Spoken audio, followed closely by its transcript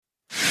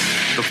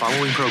The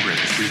following program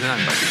is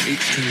presented by the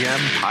HTM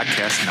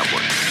Podcast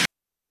Network.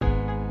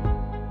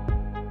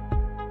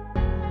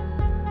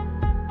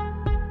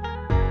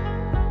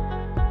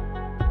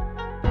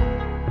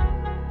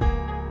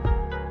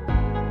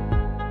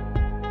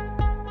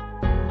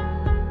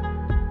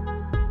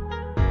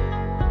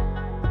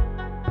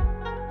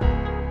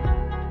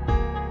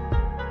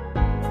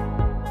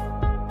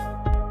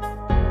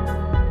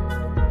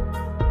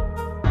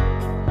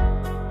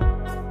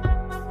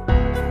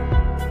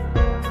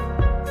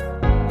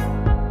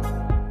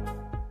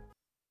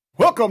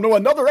 Welcome to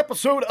another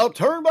episode of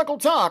Turnbuckle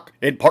Talk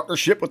in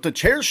partnership with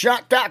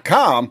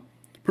thechairshot.com,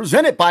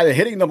 presented by the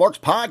Hitting the Marks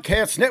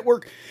Podcast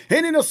Network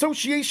and in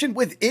association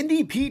with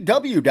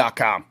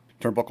IndiePW.com.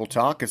 Turnbuckle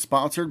Talk is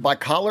sponsored by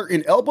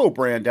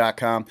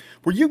collarandelbowbrand.com,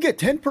 where you get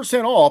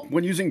 10% off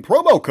when using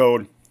promo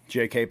code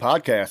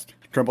JKPodcast.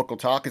 Turnbuckle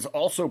Talk is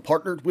also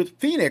partnered with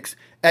Phoenix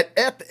at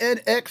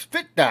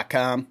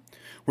FNXFit.com,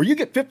 where you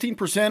get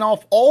 15%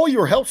 off all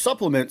your health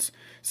supplements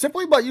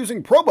simply by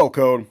using promo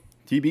code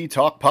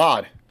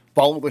TBTalkPod.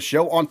 Follow the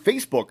show on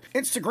Facebook,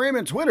 Instagram,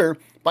 and Twitter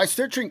by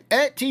searching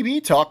at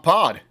TB Talk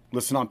Pod.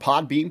 Listen on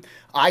Podbean,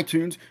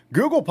 iTunes,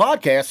 Google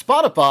Podcasts,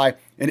 Spotify,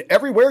 and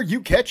everywhere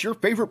you catch your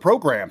favorite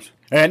programs.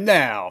 And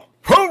now,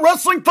 pro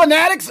wrestling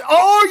fanatics,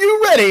 are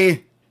you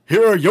ready?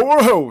 Here are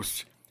your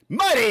hosts,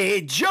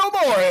 Mighty Joe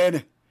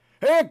Morin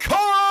and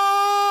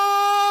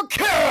Carl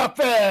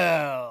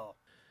Carafel.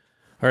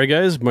 All right,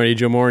 guys, Mighty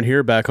Joe Morin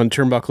here, back on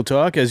Turnbuckle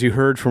Talk. As you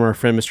heard from our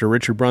friend Mr.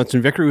 Richard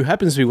Bronson Vicker, who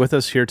happens to be with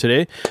us here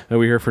today.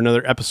 We're here for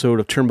another episode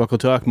of Turnbuckle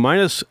Talk,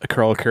 minus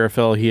Carl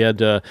Carafel. He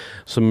had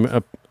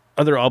some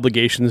other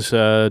obligations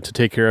to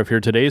take care of here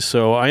today,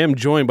 so I am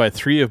joined by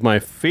two of my,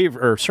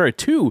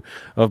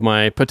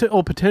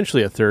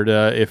 potentially a third,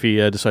 if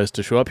he decides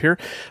to show up here.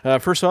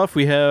 First off,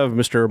 we have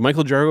Mr.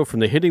 Michael Jargo from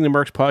the Hitting the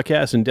Marks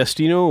podcast in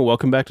Destino.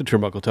 Welcome back to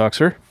Turnbuckle Talk,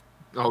 sir.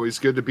 Always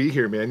good to be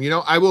here, man. You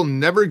know, I will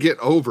never get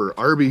over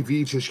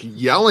RBV just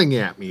yelling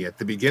at me at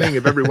the beginning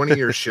of every one of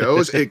your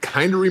shows. It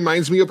kind of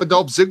reminds me of a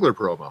Dolph Ziggler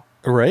promo.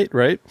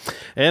 Right.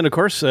 And, of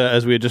course,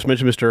 as we had just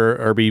mentioned, Mr.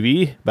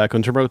 RBV, back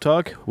on Turbo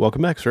Talk.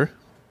 Welcome back, sir.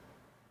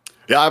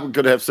 Yeah, I'm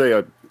going to have to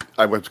say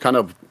I was kind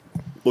of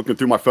looking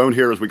through my phone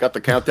here as we got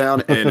the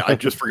countdown, and I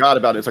just forgot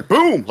about it. It's like,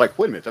 boom! Like,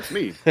 wait a minute, that's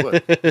me.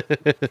 What?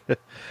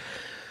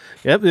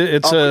 Yep,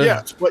 it's...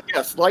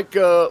 yes, like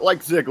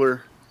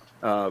Ziggler,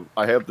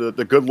 I have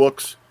the good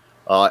looks,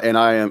 and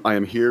I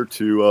am here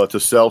to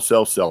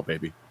sell,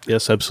 baby.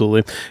 Yes,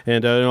 absolutely.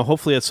 And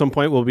hopefully at some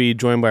point we'll be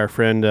joined by our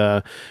friend,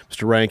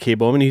 Mr. Ryan K.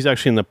 Bowman. He's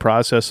actually in the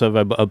process of,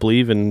 I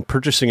believe, in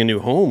purchasing a new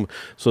home.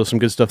 So some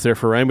good stuff there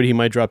for Ryan, but he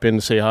might drop in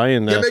to say hi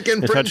and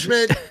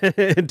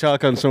and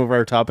talk on some of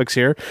our topics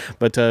here.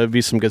 But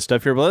be some good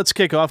stuff here. But let's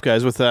kick off,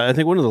 guys, with I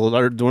think one of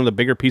the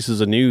bigger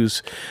pieces of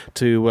news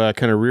to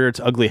kind of rear its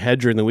ugly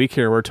head during the week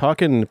here. We're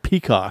talking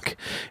Peacock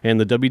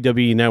and the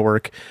WWE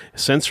Network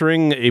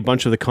censoring a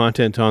bunch of the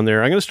content on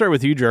there. I'm going to start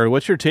with you, Jared.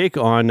 What's your take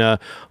on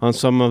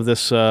some of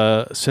this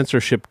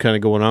censorship kind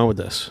of going on with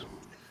this?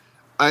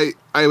 I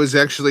was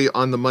actually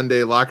on the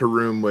Monday locker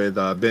room with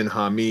Ben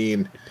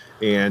Hameen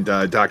and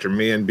Dr.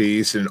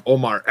 Manbeast and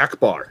Omar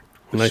Akbar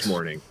this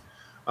morning.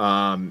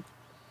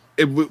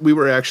 We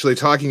were actually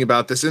talking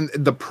about this, and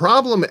the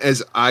problem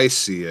as I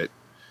see it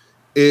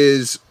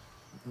is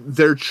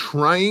they're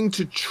trying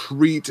to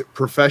treat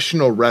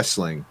professional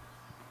wrestling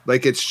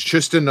like it's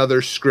just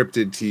another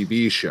scripted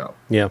TV show.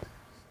 Yeah.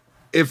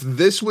 If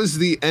this was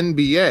the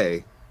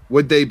NBA,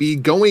 would they be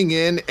going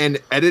in and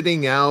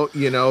editing out,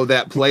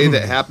 that play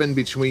that happened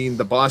between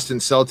the Boston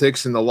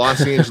Celtics and the Los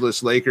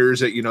Angeles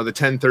Lakers at, the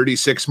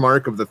 10:36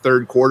 mark of the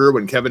third quarter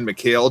when Kevin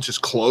McHale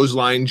just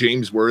clotheslined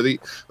James Worthy?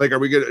 Like, are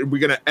we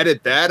gonna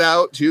edit that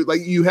out too?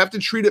 Like, you have to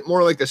treat it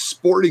more like a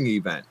sporting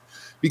event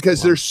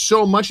because there's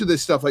so much of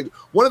this stuff. Like,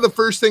 one of the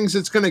first things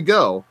that's going to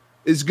go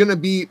is going to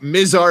be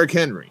Mizark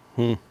Henry,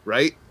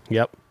 right?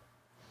 Yep.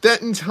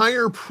 That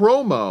entire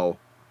promo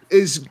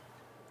is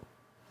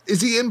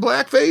he in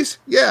blackface?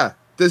 Yeah.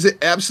 Does it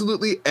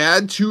absolutely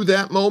add to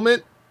that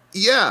moment?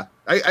 Yeah.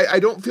 I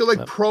don't feel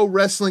like pro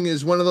wrestling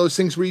is one of those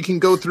things where you can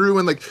go through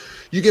and like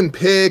you can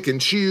pick and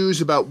choose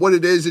about what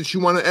it is that you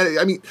want to edit.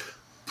 I mean,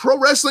 pro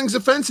wrestling's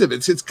offensive.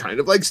 It's kind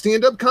of like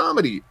stand-up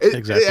comedy.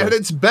 Exactly. At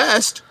its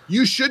best,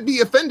 you should be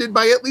offended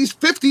by at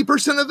least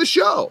 50% of the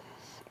show.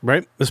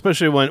 Right,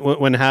 especially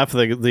when half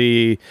of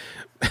the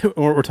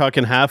we're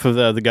talking half of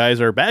the guys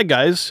are bad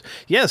guys.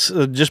 Yes,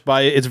 just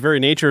by its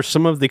very nature,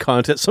 some of the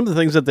content, some of the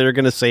things that they're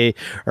going to say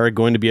are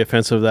going to be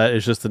offensive. That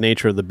is just the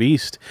nature of the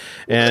beast.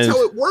 And that's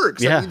how it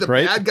works. Yeah, the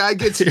right? bad guy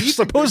gets You're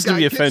supposed to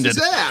be offended.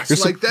 His ass.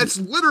 That's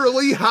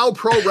literally how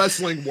pro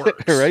wrestling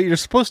works. Right, you're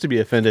supposed to be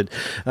offended.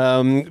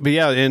 But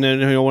yeah, and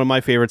one of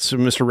my favorites,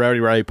 Mr. Rowdy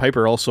Roddy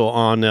Piper, also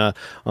on the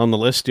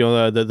list.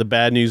 The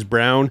Bad News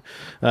Brown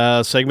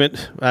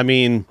segment. I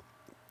mean,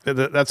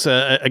 that's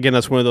again,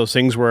 that's one of those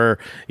things where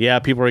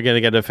people are going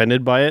to get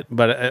offended by it,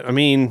 but I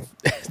mean,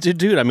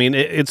 dude, I mean,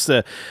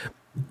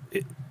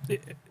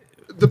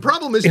 The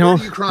problem is, where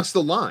do you cross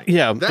the line?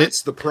 Yeah,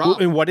 that's the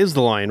problem. And what is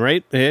the line,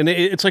 right? And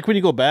it's like when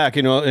you go back,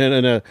 in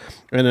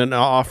an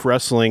off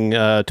wrestling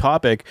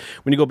topic,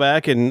 when you go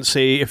back and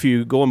say if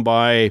you go and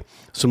buy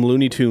some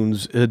Looney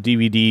Tunes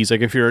DVDs,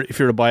 like if you're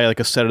to buy like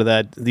a set of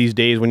that these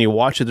days, when you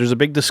watch it, there's a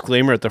big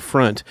disclaimer at the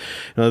front.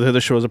 The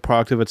show is a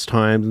product of its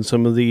times, and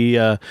some of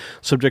the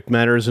subject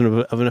matter is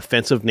of an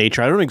offensive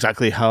nature. I don't know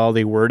exactly how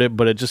they word it,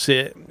 but it's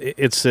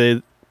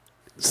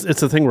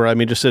the thing where,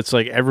 it's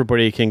like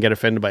everybody can get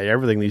offended by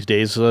everything these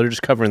days, so they're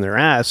just covering their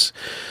ass.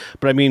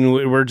 But are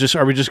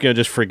we just going to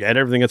just forget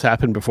everything that's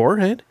happened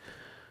beforehand?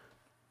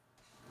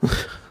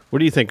 What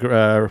do you think,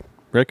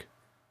 Rick?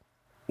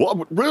 Well,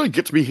 what really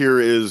gets me here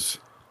is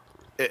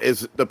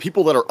the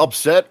people that are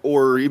upset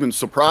or even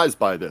surprised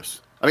by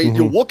this. I mean,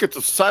 you look at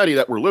the society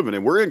that we're living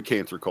in. We're in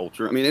cancer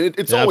culture. I mean,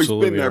 it's always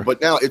been there,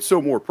 but now it's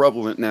so more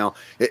prevalent now.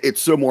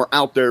 It's so more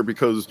out there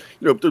because,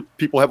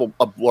 people have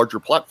a larger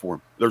platform.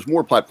 There's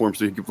more platforms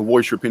to give the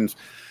voice your opinions.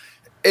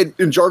 And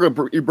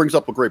Jargo, he brings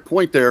up a great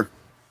point there.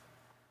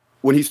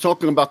 When he's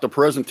talking about the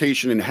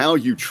presentation and how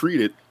you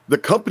treat it, the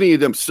company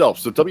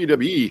themselves, the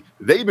WWE,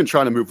 they've been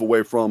trying to move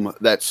away from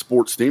that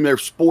sports theme. They're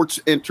sports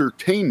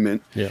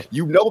entertainment. Yeah.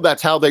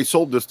 That's how they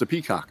sold this to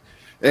Peacock.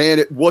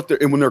 And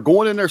when they're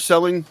going in there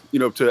selling,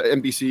 to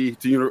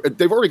NBC,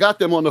 they've already got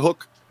them on the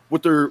hook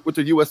with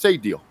the USA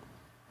deal.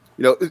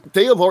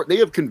 They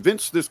have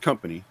convinced this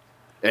company,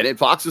 and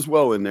Fox as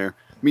well in there,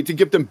 to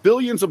give them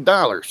billions of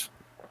dollars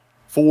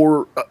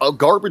for a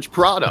garbage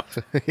product.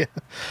 Yeah.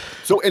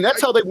 And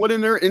that's how they went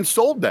in there and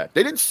sold that.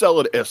 They didn't sell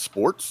it as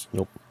sports.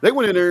 Nope. They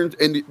went in there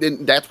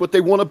and that's what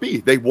they want to be.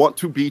 They want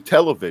to be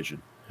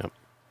television. Yep.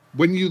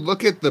 When you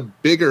look at the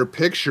bigger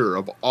picture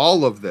of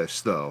all of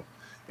this, though,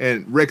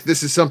 and Rick,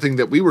 this is something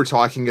that we were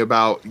talking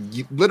about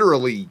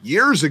literally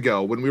years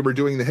ago when we were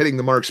doing the Hitting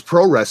the Marks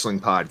Pro Wrestling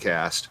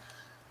podcast.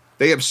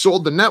 They have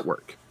sold the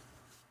network.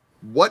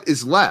 What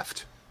is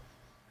left?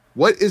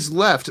 What is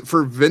left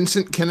for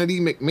Vincent Kennedy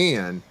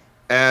McMahon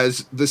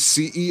as the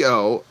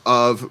CEO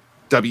of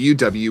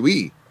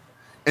WWE?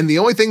 And the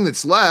only thing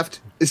that's left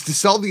is to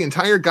sell the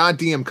entire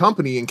goddamn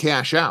company and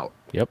cash out.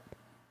 Yep.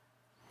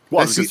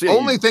 Well, that's the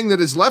only thing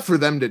that is left for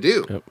them to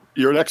do. Yep.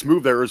 Your next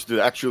move there is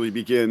to actually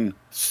begin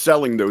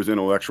selling those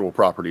intellectual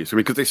properties.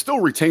 Because they still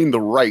retain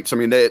the rights.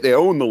 They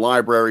own the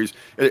libraries.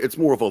 It's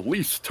more of a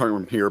lease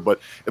term here,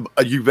 but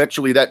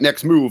eventually that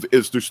next move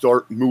is to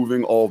start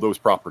moving all those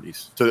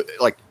properties to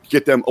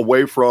get them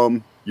away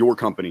from your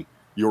company,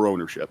 your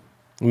ownership.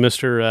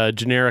 Mr.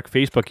 Generic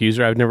Facebook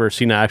user, I've never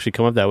seen it actually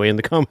come up that way in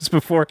the comments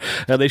before.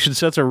 They should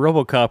censor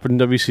RoboCop in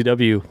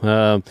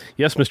WCW.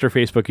 Yes, Mr.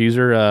 Facebook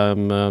user.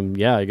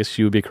 Yeah, I guess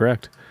you would be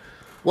correct.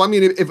 Well,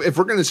 if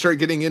we're going to start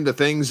getting into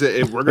things,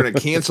 if we're going to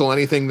cancel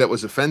anything that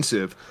was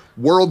offensive,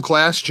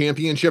 world-class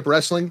championship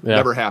wrestling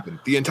never happened.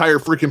 The entire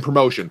freaking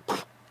promotion,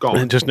 gone.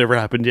 It just never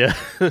happened, yeah.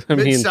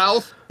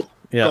 Mid-South,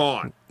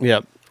 gone.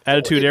 Yeah.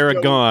 Attitude Era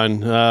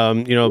gone.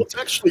 What's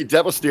actually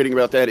devastating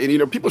about that,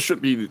 and people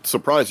shouldn't be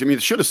surprised. They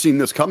should have seen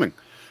this coming.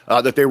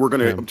 That they were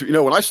going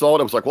to, when I saw it,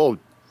 I was like, well,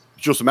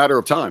 it's just a matter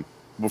of time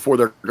before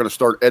they're going to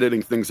start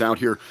editing things out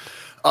here.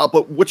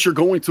 But what you're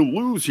going to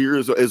lose here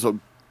is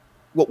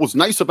what was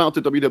nice about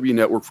the WWE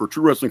Network for a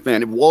true wrestling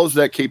fan. It was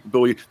that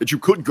capability that you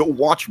could go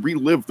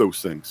relive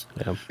those things.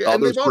 Yeah.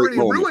 And they've already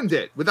ruined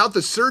it without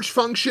the search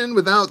function,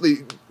 without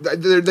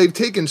they've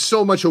taken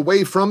so much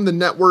away from the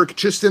network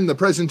just in the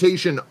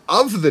presentation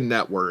of the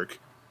network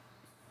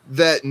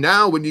that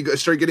now when you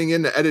start getting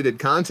into edited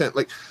content,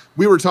 like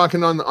we were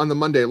talking on the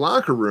Monday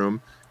Locker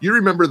Room, you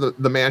remember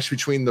the match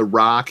between The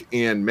Rock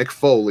and Mick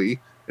Foley,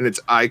 and it's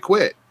I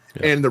Quit.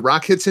 Yeah. And The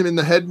Rock hits him in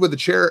the head with a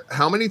chair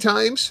how many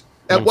times?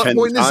 At what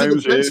point is it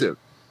offensive?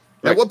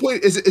 At what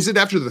point is it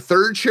after the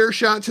third chair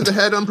shot to the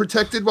head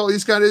unprotected while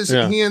he's got his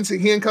hands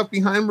handcuffed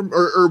behind him,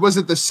 or was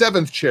it the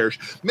 7th chair?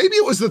 Maybe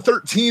it was the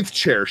 13th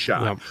chair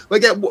shot.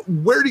 Yeah.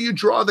 Where do you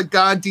draw the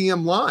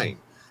goddamn line?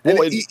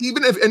 Well,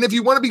 and if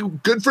you want to be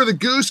good for the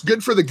goose,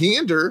 good for the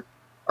gander,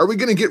 are we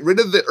going to get rid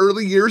of the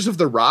early years of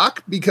The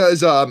Rock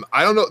because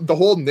I don't know, the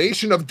whole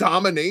Nation of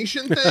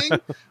Domination thing?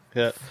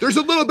 Yeah. There's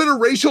a little bit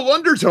of racial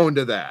undertone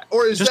to that,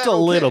 or is just that a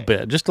okay? little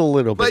bit, just a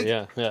little bit,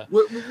 yeah.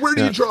 Where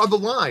do you draw the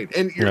line?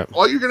 And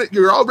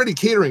you're already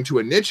catering to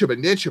a niche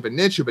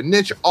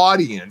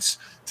audience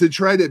to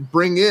try to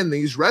bring in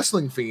these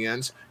wrestling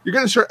fans. You're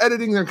going to start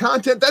editing their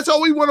content. That's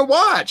all we want to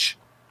watch.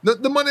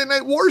 The Monday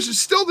Night Wars is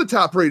still the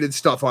top rated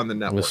stuff on the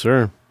network. Yes,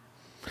 sir.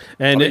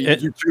 And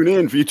you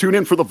tune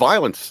in for the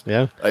violence.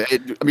 Yeah. Hell,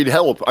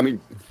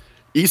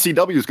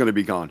 ECW is going to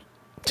be gone.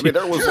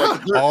 There was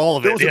all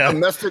of it.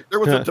 There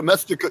was a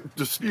domestic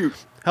dispute.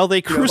 How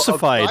they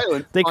crucified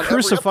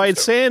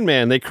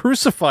Sandman. They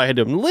crucified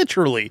him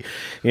literally.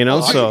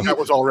 So that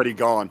was already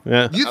gone.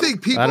 Yeah. You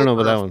think people? I don't know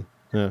about that one.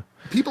 Yeah.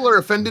 People are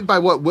offended by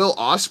what Will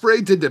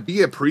Ospreay did to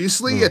Bea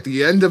Priestley at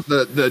the end of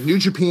the New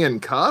Japan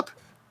Cup.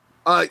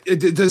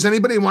 Does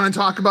anybody want to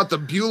talk about the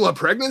Beulah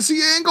pregnancy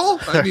angle?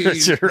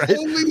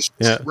 Holy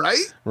shit,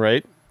 right?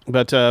 Right.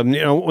 But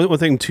one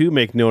thing to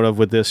make note of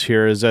with this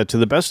here is that, to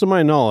the best of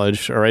my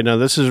knowledge, all right, now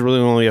this is really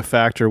only a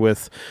factor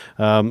with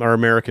our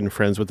American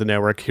friends with the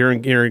network here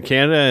in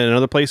Canada and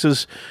other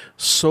places.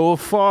 So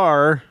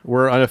far,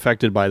 we're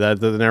unaffected by that.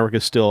 The network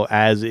is still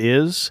as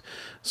is.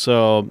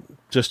 So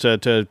just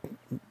it's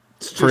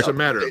just a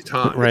matter of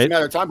time, right? It's a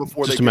matter of time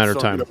before just they a matter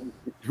get of time.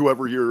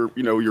 Whoever your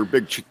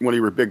big one of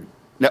your big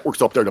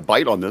networks up there to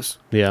bite on this.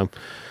 Yeah.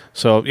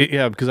 So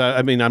yeah, because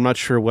I mean, I'm not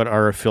sure what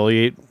our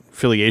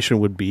affiliation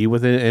would be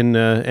within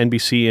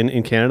NBC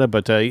in Canada,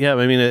 but yeah,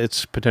 I mean,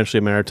 it's potentially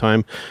a matter of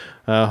time.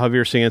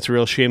 Javier saying it's a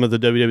real shame that the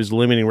WWE is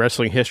limiting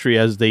wrestling history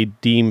as they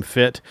deem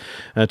fit.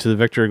 To the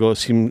victor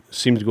seems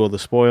to go the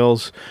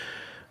spoils.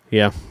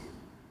 Yeah.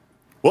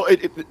 Well,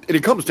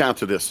 it comes down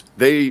to this.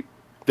 They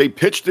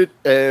pitched it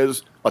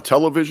as a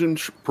television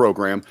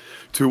program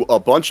to a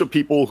bunch of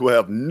people who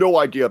have no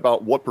idea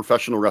about what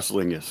professional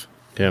wrestling is.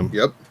 Yeah.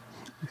 Yep.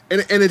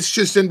 And it's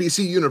just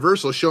NBC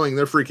Universal showing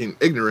their freaking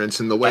ignorance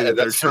in the way that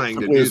they're trying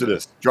to do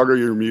this. Jugger,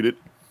 you're muted.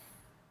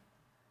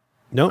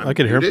 No, I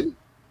can hear him.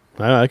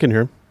 I can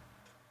hear him.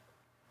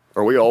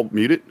 Are we all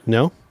muted?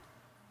 No.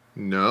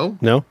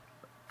 No.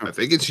 I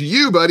think it's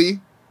you, buddy.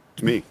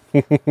 It's me.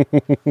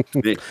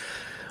 Me.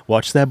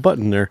 Watch that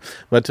button there.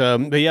 But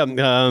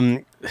yeah,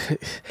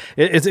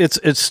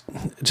 it's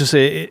just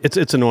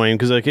it's annoying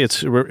because like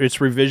it's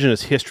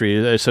revisionist history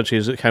essentially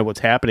is kind of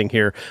what's happening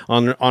here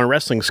on a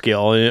wrestling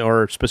scale,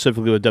 or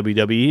specifically with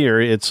WWE.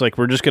 Or it's like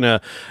we're just gonna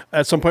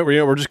at some point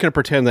we're just gonna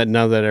pretend that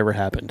none of that ever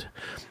happened.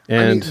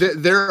 And I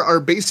mean, there are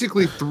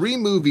basically 3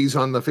 movies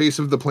on the face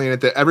of the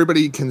planet that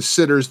everybody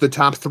considers the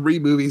top 3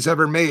 movies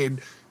ever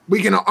made.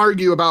 We can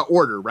argue about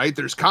order, right?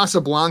 There's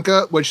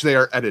Casablanca, which they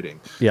are editing.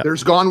 Yep.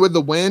 There's Gone with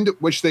the Wind,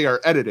 which they are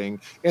editing.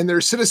 And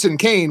there's Citizen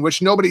Kane,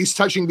 which nobody's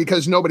touching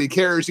because nobody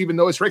cares, even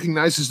though it's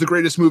recognized as the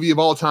greatest movie of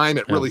all time.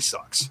 It really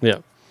sucks. Yeah.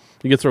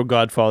 You could throw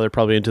Godfather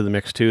probably into the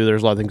mix, too.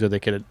 There's a lot of things that they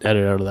could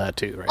edit out of that,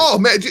 too, right? Oh,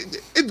 man.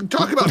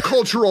 Talk about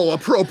cultural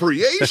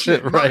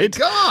appropriation. Right. My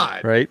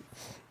God. Right.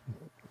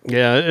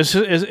 Yeah, it's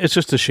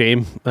just a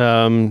shame.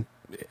 And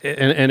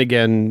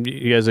again,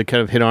 you guys have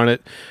kind of hit on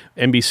it.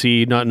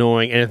 NBC not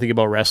knowing anything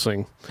about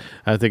wrestling,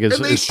 I think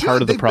is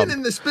part of the problem. They've been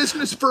in this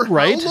business for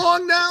how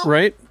long now?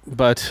 Right,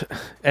 but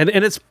and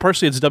it's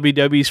partially it's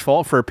WWE's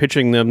fault for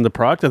pitching them the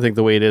product. I think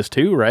the way it is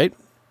too. Right.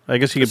 I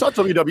guess you it's not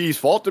WWE's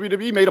fault.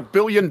 WWE made $1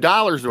 billion or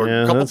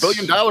a couple $1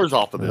 billion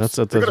off of this.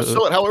 They're going to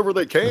sell it however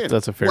they can.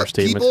 That's a fair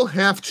statement. What people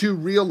have to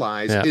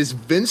realize is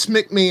Vince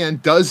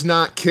McMahon does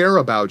not care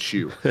about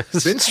you.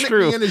 Vince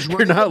McMahon is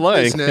running a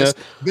business.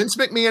 Yeah. Vince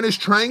McMahon is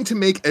trying to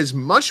make as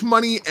much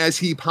money as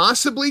he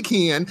possibly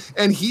can,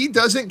 and he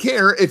doesn't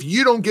care if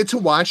you don't get to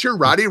watch your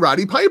Roddy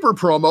Piper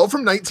promo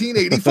from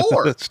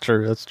 1984. That's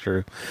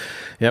true.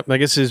 Yep. I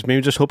guess he's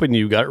maybe just hoping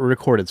you got it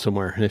recorded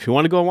somewhere. And if you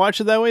want to go and watch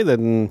it that way,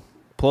 then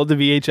pull out the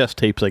VHS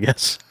tapes, I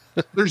guess.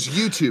 There's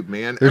YouTube,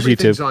 man. There's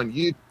Everything's YouTube. on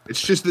YouTube.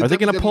 It's just that are they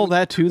going to pull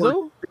that too,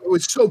 though? It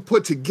was so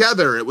put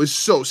together. It was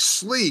so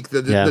sleek.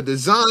 The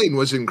design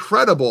was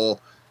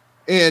incredible.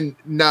 And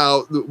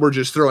now we're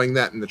just throwing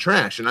that in the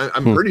trash. And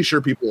I'm pretty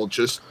sure people will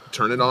just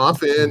turn it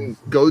off and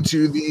go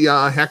to the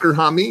Hacker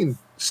Hameen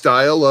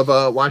style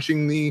of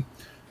watching the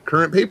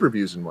current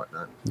pay-per-views and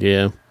whatnot.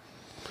 Yeah.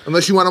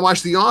 Unless you want to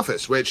watch The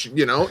Office, which,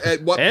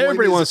 at what point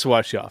everybody wants to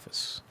watch The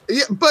Office.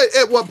 Yeah, but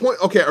at what point?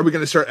 Okay, are we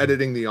going to start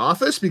editing The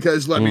Office?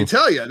 Because let me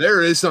tell you,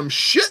 there is some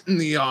shit in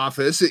The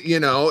Office that,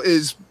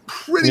 is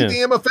pretty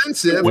damn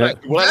offensive.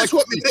 That's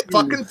what made it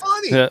fucking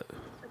funny. Yeah.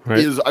 Right.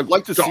 Is I'd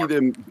like to see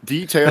them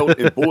detail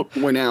and bullet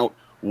point out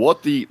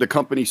what the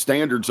company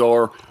standards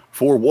are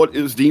for what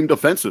is deemed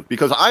offensive.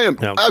 Because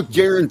I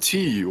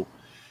guarantee you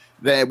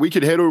that we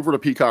could head over to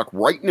Peacock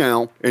right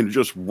now and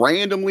just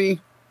randomly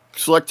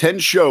select 10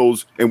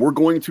 shows, and we're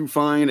going to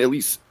find at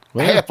least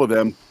half of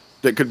them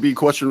that could be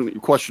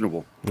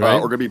questionable, right.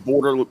 Or going to be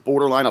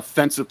borderline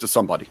offensive to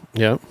somebody.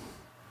 Yeah.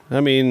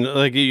 I mean,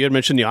 like you had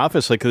mentioned The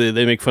Office, like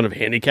they make fun of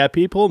handicapped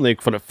people and they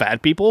make fun of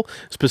fat people,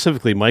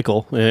 specifically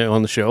Michael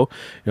on the show.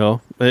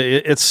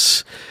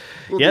 It's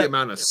the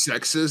amount of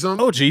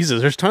sexism. Oh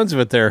Jesus, there's tons of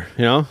it there.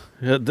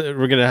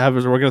 We're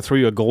gonna throw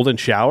you a golden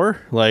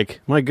shower. Like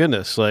my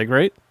goodness, like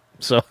right.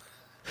 So,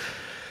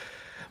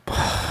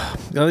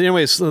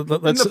 anyways, and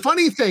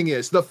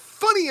the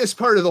funniest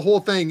part of the whole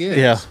thing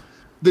is.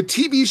 The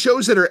TV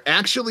shows that are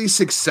actually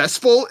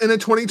successful in a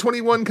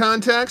 2021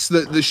 context,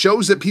 the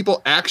shows that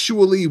people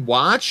actually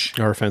watch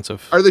are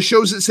offensive. Are the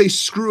shows that say,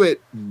 screw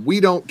it, we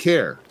don't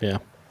care. Yeah,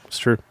 it's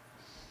true.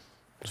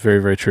 It's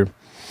very, very true.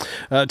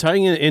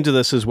 Tying into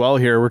this as well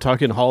here, we're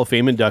talking Hall of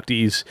Fame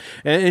inductees.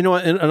 And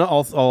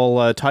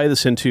I'll tie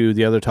this into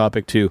the other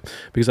topic too,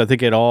 because I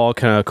think it all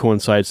kind of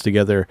coincides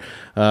together.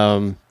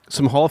 Some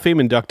Hall of Fame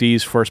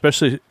inductees for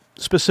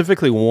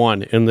specifically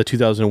one in the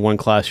 2001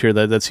 class here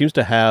that seems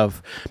to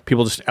have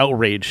people just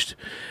outraged.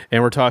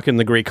 And we're talking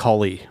the Great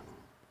Khali,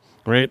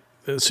 right?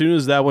 as soon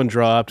as that one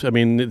dropped, I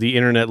mean, the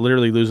internet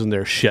literally losing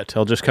their shit.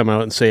 I'll just come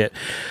out and say it.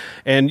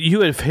 And you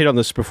have hit on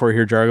this before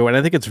here, Jargo, and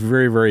I think it's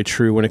very, very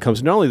true when it comes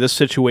to not only this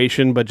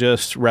situation, but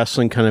just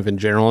wrestling kind of in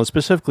general. And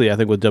specifically, I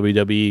think with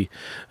WWE,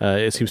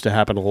 it seems to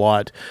happen a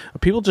lot.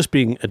 People just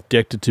being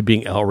addicted to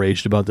being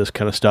outraged about this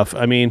kind of stuff.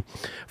 I mean,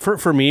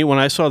 for me, when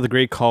I saw the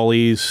Great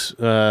Khali's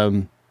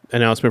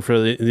announcement for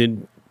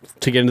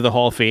to get into the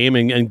Hall of Fame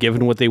and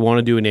given what they want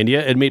to do in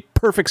India, it made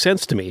perfect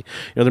sense to me. You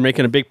know, they're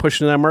making a big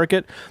push in that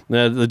market.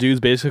 The dude's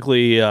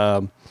basically...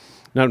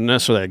 not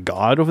necessarily a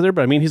god over there,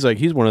 but I mean,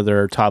 he's one of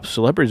their top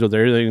celebrities over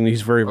there, and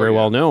he's very, very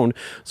well known.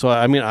 So,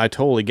 I mean, I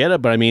totally get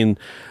it, but I mean,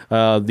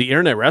 the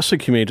internet wrestling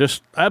community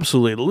just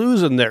absolutely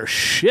losing their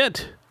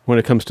shit when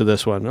it comes to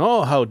this one.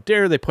 Oh, how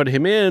dare they put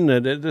him in?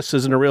 This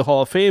isn't a real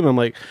Hall of Fame. I'm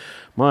like,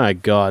 my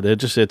God,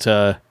 it's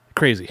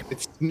crazy.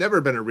 It's never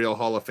been a real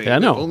Hall of Fame. Yeah, I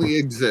know. It only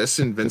exists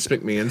in Vince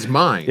McMahon's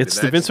mind. It's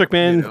the Vince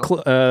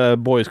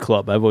McMahon boys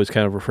club. I've always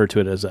kind of referred to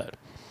it as that.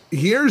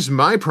 Here's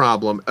my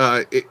problem.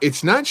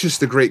 It's not just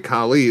the Great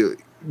Khali.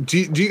 Do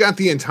you got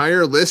the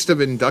entire list of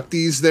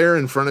inductees there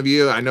in front of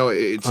you? I know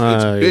it's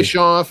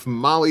Bischoff,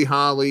 Molly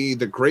Holly,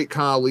 the Great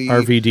Khali,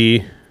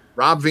 RVD,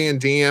 Rob Van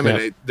Dam,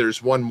 and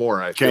there's one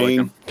more. I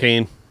feel like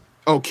Kane.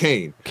 Oh,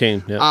 Kane.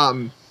 Yeah.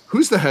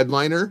 Who's the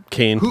headliner?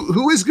 Kane.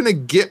 Who is going to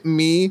get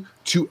me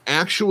to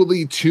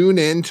actually tune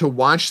in to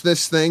watch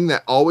this thing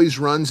that always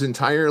runs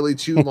entirely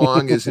too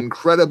long, is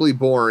incredibly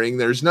boring.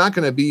 There's not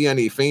going to be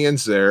any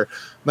fans there.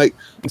 Like,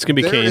 it's going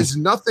to be Kane. There is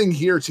nothing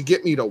here to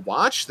get me to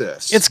watch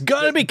this. It's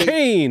got to be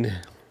Kane.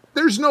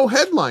 There's no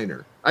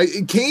headliner.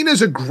 Kane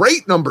is a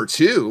great number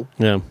 2.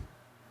 Yeah.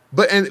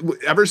 But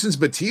ever since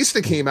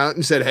Batista came out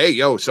and said, "Hey,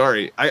 yo,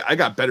 sorry, I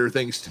got better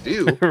things to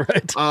do."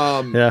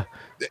 Right.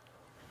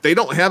 They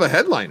don't have a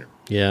headliner.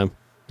 Yeah.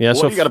 Well,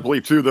 so you got to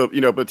believe too.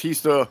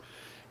 Batista,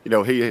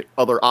 he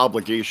other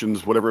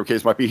obligations, whatever the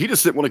case might be. He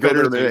just didn't want to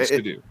go there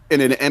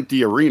in an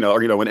empty arena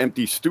or an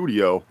empty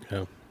studio.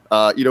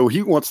 Yeah.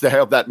 He wants to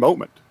have that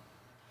moment.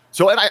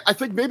 So, and I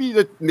think maybe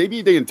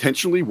they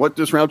intentionally went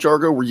this route,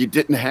 Jargo, where you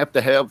didn't have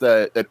to have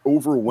that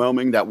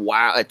overwhelming,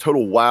 that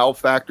total wow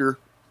factor.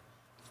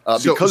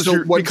 Because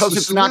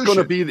it's not going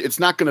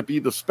to be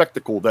the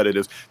spectacle that it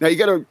is. Now you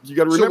got to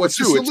remember so what's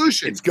too. The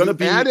solution? It's going to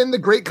be add in the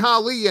Great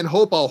Khali and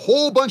hope a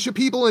whole bunch of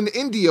people in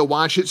India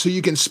watch it, so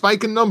you can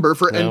spike a number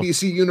for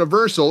NBC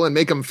Universal and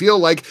make them feel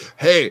like,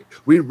 hey,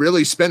 we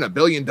really spent $1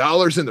 billion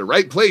in the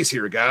right place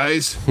here,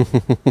 guys.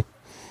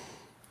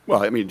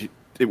 Well, I mean,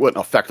 it wouldn't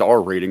affect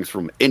our ratings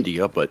from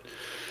India, but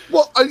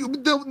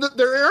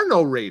there are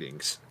no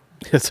ratings.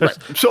 Right.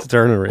 So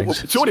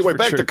anyway,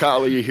 back sure. to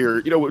Khali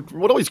here.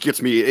 What always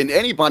gets me, and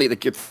anybody that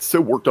gets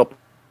so worked up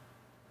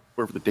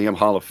over the damn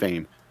Hall of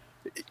Fame,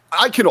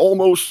 I can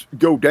almost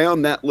go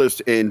down that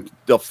list and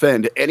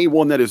defend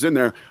anyone that is in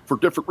there for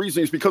different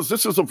reasons, because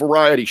this is a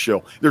variety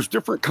show. There's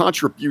different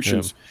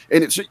contributions,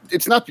 and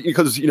it's not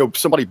because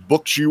somebody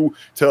booked you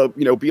to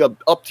be a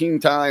up-team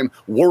time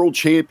world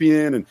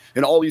champion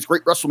and all these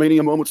great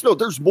WrestleMania moments. No,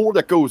 there's more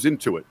that goes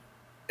into it,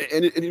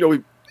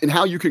 and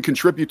how you can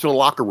contribute to the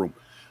locker room.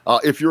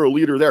 If you're a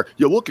leader there,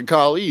 you look at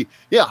Khali.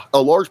 Yeah,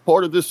 a large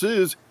part of this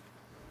is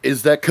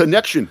that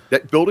connection,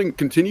 that building,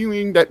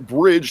 continuing that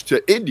bridge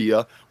to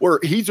India, where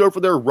he's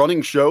over there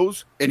running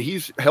shows and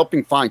he's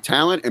helping find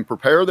talent and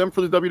prepare them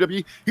for the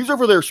WWE. He's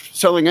over there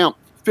selling out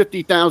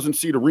 50,000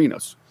 seat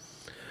arenas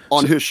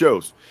on his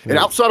shows. And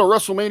outside of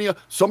WrestleMania,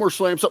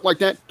 SummerSlam, something like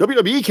that,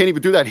 WWE can't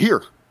even do that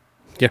here.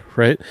 Yeah,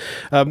 right.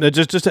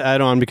 Just to add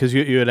on, because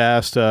you had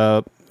asked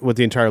what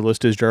the entire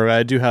list is, Jargo,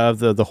 I do have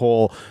the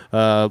whole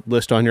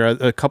list on here.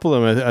 A couple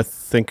of them, I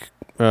think,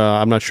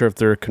 I'm not sure if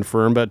they're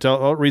confirmed, but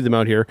I'll read them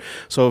out here.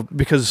 So,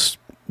 because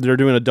they're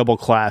doing a double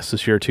class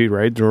this year too,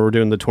 right? We're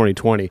doing the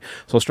 2020.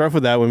 So I'll start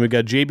with that one. We've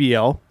got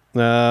JBL,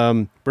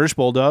 British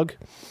Bulldog,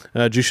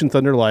 Jushin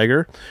Thunder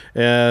Liger, the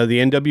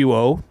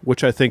NWO,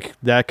 which I think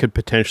that could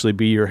potentially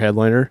be your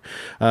headliner,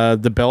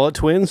 the Bella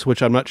Twins,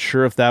 which I'm not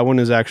sure if that one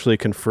is actually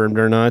confirmed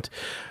or not.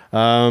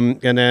 And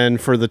then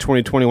for the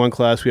 2021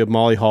 class, we have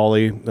Molly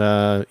Holly,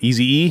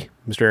 Eazy-E,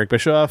 Mr. Eric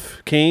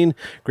Bischoff, Kane,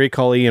 Great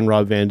Khali, and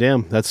Rob Van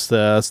Dam. That's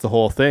the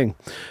whole thing.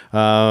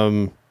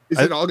 Is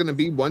it all going to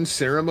be one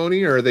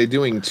ceremony, or are they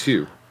doing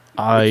 2?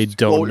 I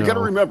don't know. Well, you got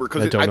to remember,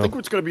 because I think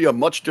it's going to be a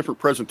much different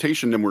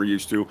presentation than we're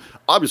used to.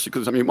 Obviously,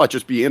 because it might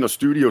just be in a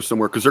studio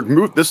somewhere, because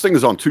this thing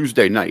is on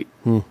Tuesday night.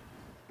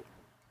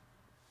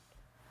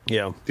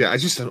 Yeah. Yeah,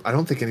 I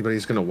don't think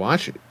anybody's going to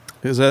watch it.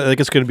 I think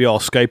it's going to be all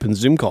Skype and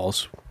Zoom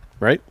calls,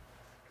 right?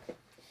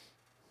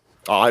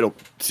 I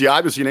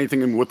haven't seen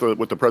anything with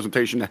the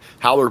presentation,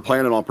 how they're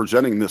planning on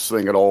presenting this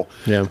thing at all.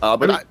 Yeah.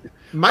 But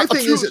my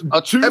thing is,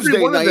 a Tuesday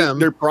every one night, of them,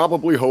 they're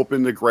probably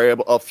hoping to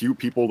grab a few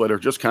people that are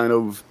just kind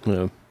of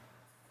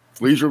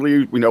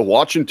leisurely,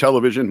 watching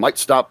television, might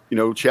stop,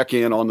 check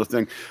in on the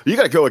thing. You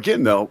got to go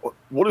again, though.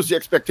 What is the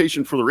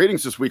expectation for the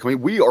ratings this week? I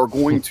mean, we are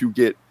going to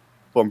get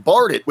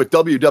bombarded with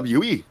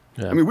WWE.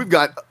 Yeah. I mean, we've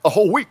got a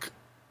whole week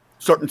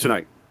starting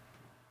tonight.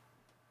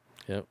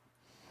 Yep.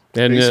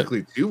 And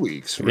basically 2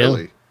 weeks,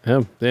 really.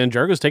 Yeah, and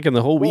Jargo's taking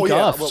the whole week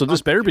off, so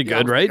this better be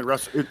good, right?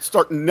 It's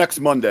starting next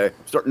Monday.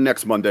 Starting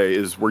next Monday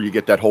is where you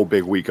get that whole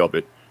big week of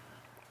it.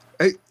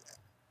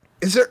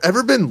 Has there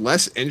ever been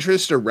less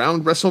interest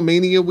around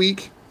WrestleMania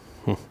week?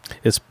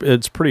 It's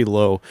pretty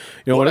low.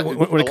 You know,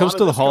 when it comes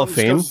to the Hall of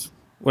Fame,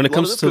 when it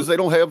comes to because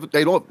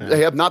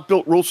they have not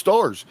built real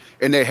stars,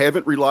 and they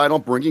haven't relied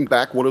on bringing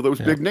back one of those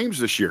big names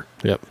this year.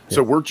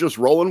 So we're just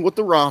rolling with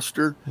the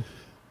roster,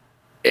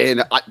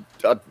 and I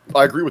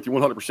agree with you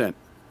 100%.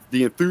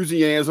 The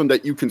enthusiasm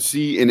that you can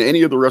see in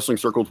any of the wrestling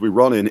circles we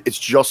run in, it's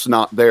just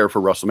not there for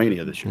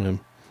WrestleMania this year.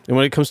 And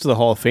when it comes to the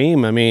Hall of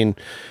Fame, I mean,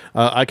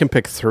 I can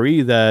pick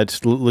three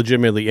that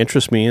legitimately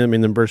interest me. I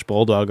mean, the British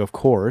Bulldog, of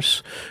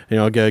course. You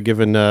know,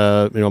 given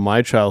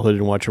my childhood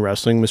in watching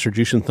wrestling, Mr.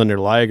 Jushin Thunder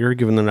Liger.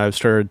 Given that I've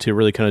started to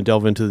really kind of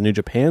delve into the New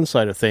Japan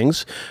side of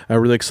things, I'm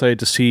really excited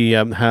to see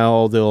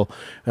how they'll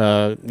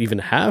even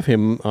have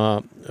him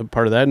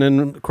part of that. And then,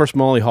 of course,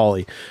 Molly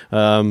Holly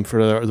for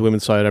the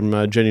women's side.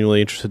 I'm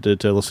genuinely interested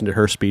to listen to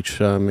her speech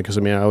because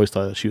I always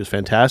thought that she was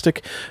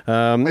fantastic.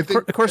 Listening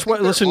to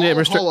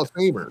Mr. Hall of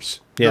Famers.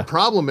 Yeah. The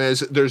problem is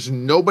there's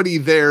nobody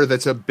there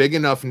that's a big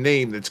enough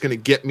name that's going to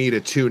get me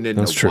to tune in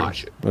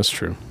watch it. That's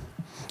true.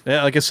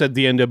 Yeah, like I said,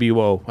 the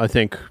NWO, I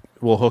think,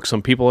 will hook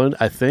some people in.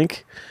 I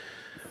think.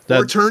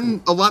 Or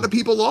turn a lot of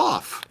people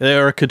off.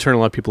 Or it could turn a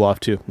lot of people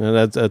off, too.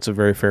 That's a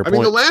very fair point. I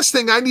mean, the last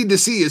thing I need to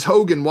see is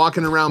Hogan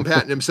walking around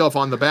patting himself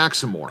on the back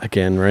some more.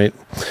 Again, right?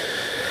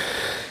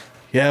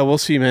 Yeah, we'll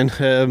see, man.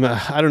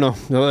 I don't know.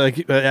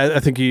 I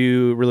think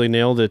you really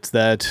nailed it,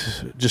 that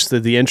just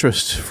the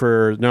interest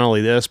for not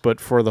only this, but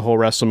for the whole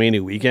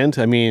WrestleMania weekend.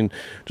 I mean,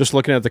 just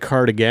looking at the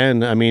card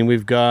again, I mean,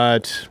 we've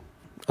got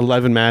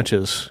 11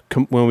 matches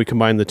when we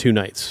combine the two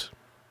nights.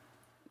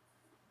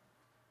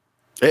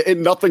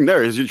 And nothing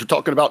there. As you're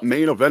talking about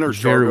main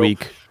eventers, very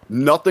weak.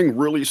 Nothing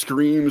really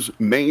screams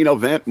main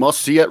event must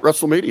see at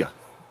WrestleMania.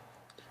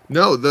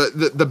 No,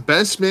 the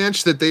best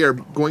match that they are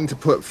going to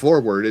put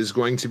forward is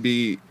going to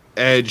be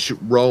Edge,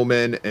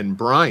 Roman, and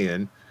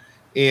Bryan,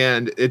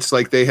 and it's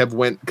like they have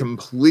went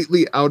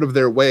completely out of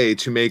their way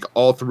to make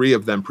all three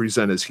of them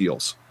present as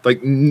heels. Like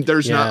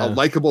there's not a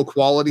likable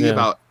quality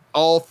about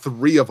all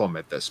three of them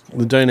at this point.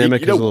 The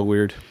dynamic is a little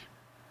weird.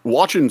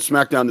 Watching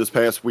SmackDown this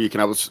past week,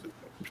 and I was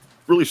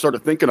really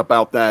started thinking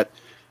about that.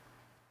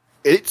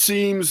 It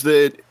seems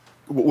that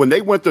when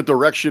they went the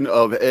direction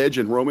of Edge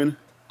and Roman,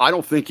 I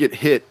don't think it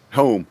hit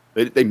home.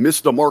 They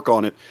missed the mark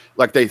on it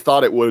like they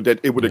thought it would, that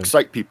it would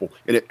excite people.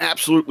 And it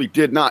absolutely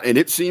did not. And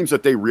it seems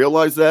that they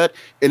realized that.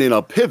 And in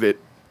a pivot,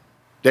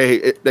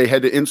 they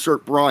had to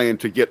insert Bryan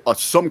to get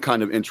some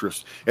kind of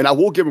interest. And I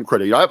will give them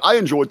credit. I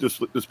enjoyed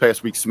this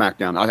past week's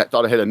SmackDown. I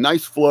thought it had a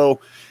nice flow.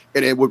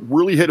 And it would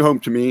really hit home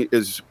to me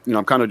is,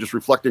 I'm kind of just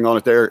reflecting on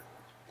it there,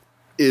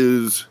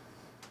 is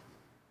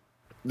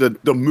the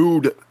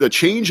mood, the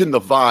change in the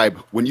vibe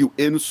when you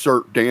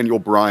insert Daniel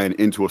Bryan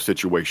into a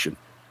situation.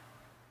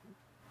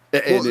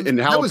 And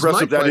how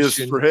impressive that is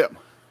for him,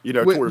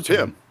 towards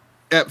him.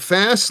 At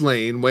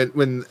Fastlane,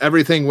 when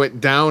everything went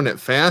down at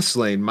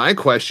Fastlane, my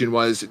question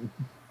was,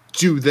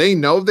 do they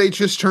know they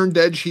just turned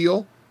Edge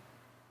heel?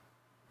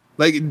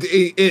 Like,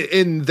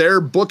 in their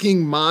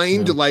booking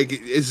mind, like,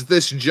 is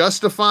this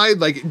justified?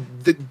 Like,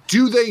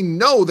 do they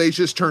know they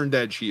just turned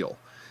Edge heel?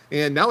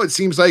 And now it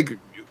seems like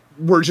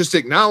we're just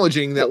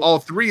acknowledging that all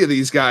three of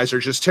these guys are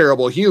just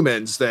terrible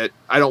humans that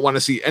I don't want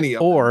to see any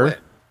of them win.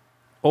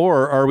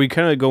 Or are we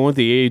kind of going with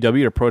the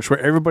AEW approach where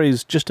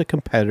everybody's just a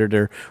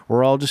competitor?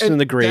 We're all just in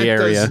the gray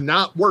area. That does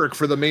not work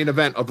for the main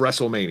event of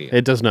WrestleMania.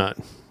 It does not.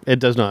 It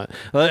does not.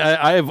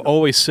 I have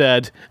always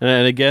said,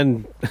 and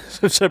again,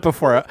 I've said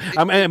before,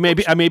 I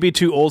may be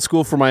too old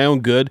school for my own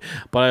good,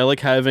 but I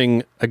like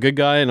having a good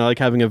guy and I like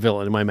having a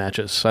villain in my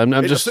matches. That's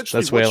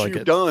the way I like it. What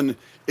you've done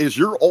is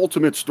your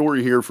ultimate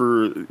story here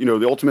for,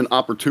 the ultimate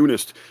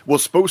opportunist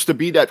was supposed to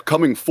be that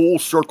coming full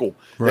circle.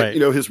 Right.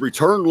 His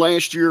return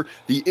last year,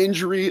 the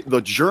injury,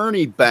 the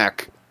journey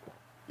back.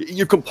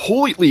 You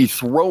completely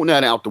thrown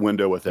that out the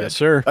window with that. Yes,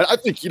 sir. I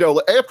think,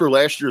 after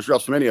last year's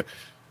WrestleMania,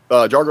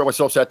 Jargo and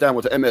myself sat down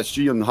with the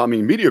MSG and the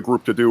Humming Media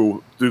Group to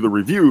do the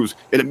reviews.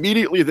 And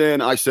immediately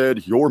then I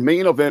said, your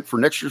main event for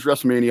next year's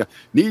WrestleMania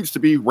needs to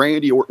be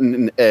Randy Orton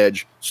and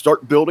Edge.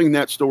 Start building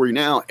that story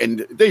now.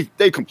 And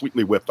they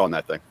completely whipped on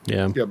that thing.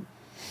 Yeah. Yep.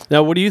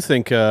 Now, what do you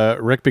think,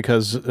 Rick?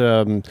 Because, it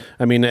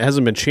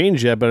hasn't been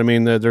changed yet, but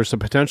there's a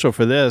potential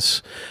for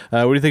this.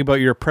 What do you think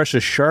about your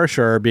precious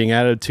Char being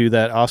added to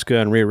that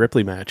Asuka and Rhea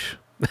Ripley match?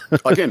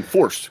 Again,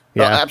 forced.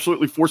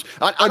 Absolutely forced.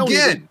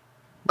 Again,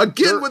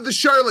 with the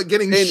Charlotte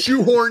getting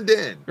shoehorned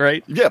in.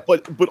 Right. Yeah,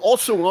 but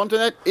also onto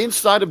that,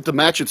 inside of the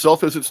match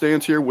itself as it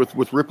stands here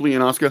with Ripley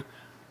and Asuka,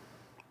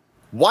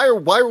 why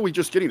are we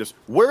just getting this?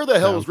 Where the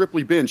hell has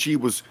Ripley been? She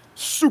was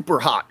super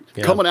hot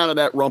coming out of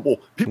that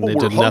Rumble. People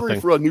were hungry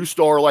for a new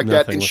star like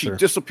that, and she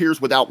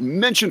disappears without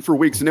mention for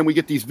weeks, and then we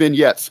get these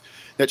vignettes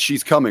that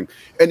she's coming.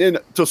 And then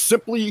to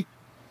simply,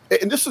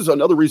 and this is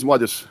another reason why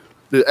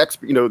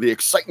the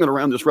excitement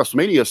around this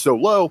WrestleMania is so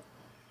low,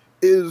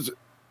 is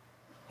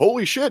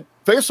holy shit,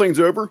 Fastlane's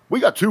over. We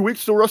got 2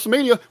 weeks till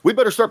WrestleMania. We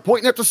better start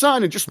pointing at the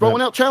sign and just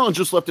throwing out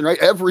challenges left and right.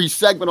 Every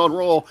segment on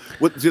Raw,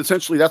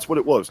 essentially that's what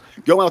it was.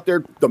 Go out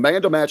there,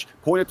 demand a match,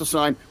 point at the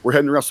sign. We're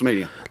heading to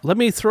WrestleMania. Let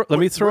me throw.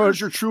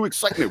 Where's your true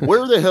excitement?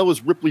 Where the hell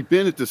has Ripley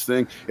been at this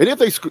thing? And if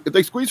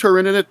they squeeze her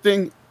in that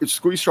thing,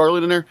 squeeze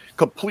Charlotte in there,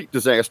 complete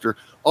disaster.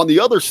 On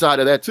the other side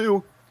of that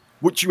too,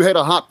 which you had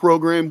a hot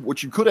program,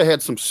 which you could have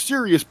had some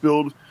serious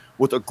build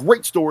with a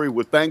great story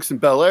with Banks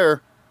and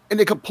Belair. And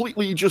they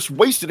completely just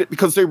wasted it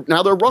because they're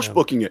rush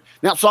booking it.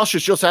 Now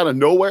Sasha's just out of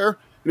nowhere.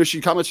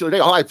 She comments the other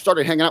day, I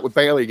started hanging out with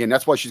Bayley again.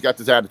 That's why she's got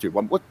this attitude.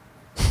 What?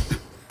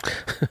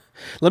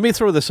 Let me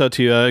throw this out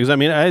to you because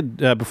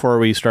I before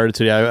we started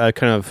today, I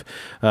kind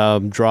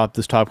of dropped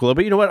this topic a little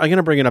bit. You know what? I'm going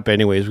to bring it up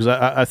anyways because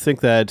I think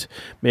that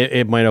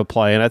it might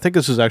apply, and I think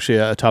this is actually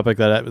a topic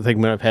that I think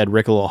might have had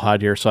Rick a little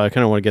hot here, so I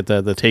kind of want to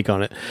get the take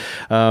on it.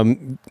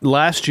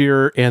 Last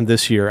year and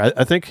this year,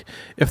 I think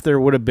if there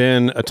would have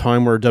been a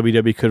time where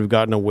WWE could have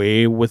gotten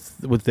away with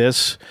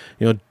this,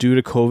 due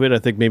to COVID, I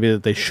think maybe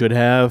that they should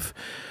have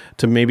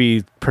to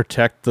maybe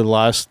protect the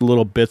last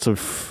little bits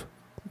of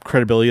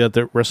credibility that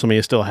the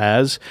WrestleMania still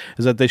has,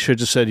 is that they should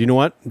just said, you know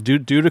what, due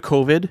to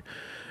COVID,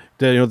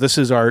 this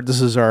is our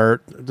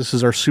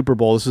Super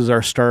Bowl, this is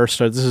our star,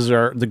 this is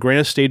the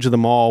grandest stage of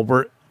them all.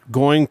 We're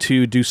going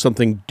to do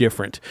something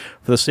different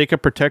for the sake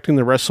of protecting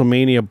the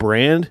WrestleMania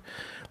brand.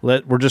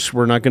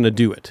 We're not going to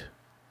do it.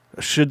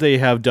 Should they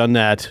have done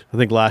that? I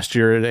think last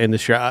year and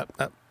this year.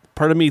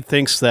 Part of me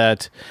thinks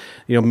that,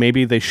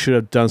 maybe they should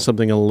have done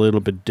something a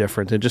little bit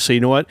different and just say, you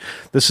know what,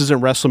 this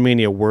isn't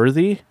WrestleMania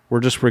worthy.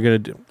 We're going to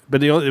do.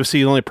 But the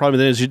only problem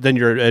then is then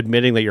you're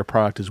admitting that your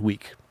product is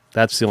weak.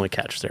 That's the only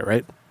catch there,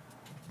 right?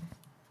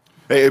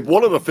 Hey,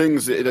 one of the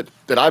things that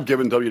I've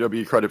given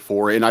WWE credit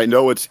for, and I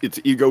know it's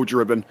ego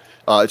driven,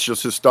 it's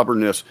just his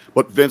stubbornness,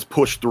 but Vince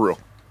pushed through.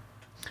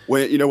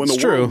 When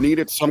the world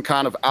needed some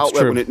kind of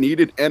outlet, when it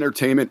needed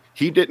entertainment,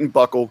 he didn't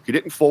buckle. He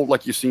didn't fold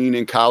like you've seen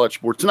in college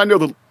sports. And I know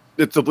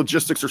the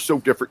logistics are so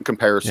different in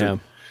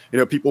comparison.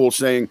 Yeah. People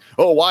saying,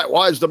 "Oh,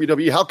 why is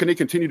WWE? How can they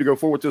continue to go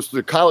forward with this?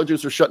 The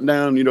colleges are shutting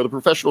down. The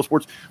professional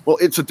sports." Well,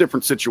 it's a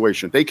different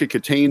situation. They could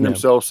contain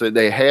themselves.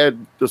 They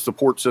had the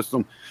support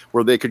system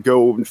where they could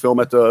go and film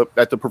at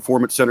the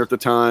Performance Center at the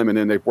time, and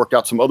then they've worked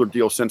out some other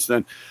deals since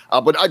then.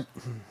 But I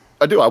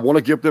want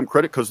to give them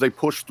credit because they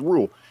pushed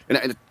through,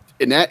 and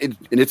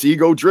it's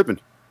ego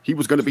driven. He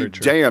was going to be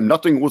damned.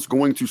 Nothing was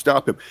going to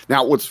stop him.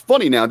 Now, what's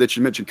funny now that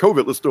you mentioned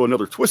COVID, let's throw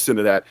another twist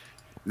into that.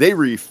 They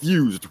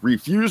refused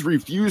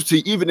to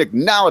even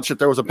acknowledge that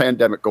there was a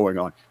pandemic going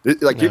on.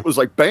 It was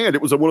like banned.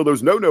 It was one of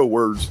those no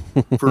words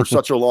for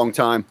such a long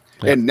time.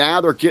 Yeah. And now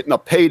they're getting a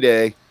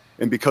payday.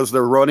 And because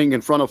they're running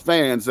in front of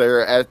fans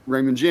there at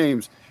Raymond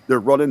James,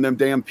 they're running them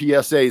damn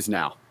PSAs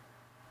now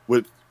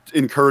with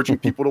encouraging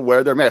people to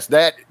wear their masks.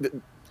 That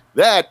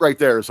right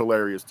there is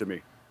hilarious to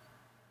me.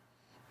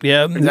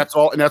 Yeah. And that's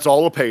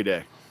all a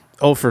payday.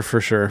 Oh, for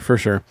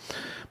sure.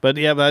 But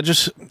yeah, but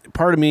just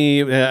part of me,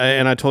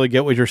 and I totally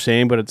get what you're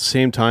saying, but at the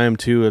same time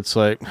too, it's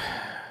like,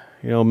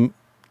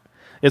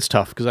 it's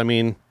tough because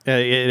it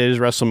is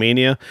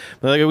WrestleMania.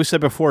 But like we said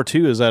before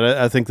too, is that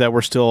I think that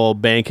we're still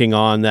banking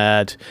on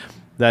that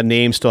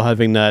name still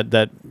having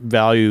that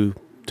value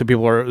to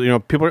people.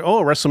 People are,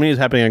 oh, WrestleMania is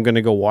happening, I'm going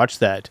to go watch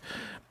that.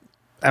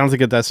 I don't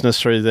think that's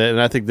necessarily that, and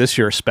I think this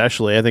year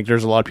especially, I think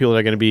there's a lot of people that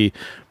are going to be,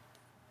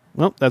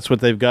 well, that's what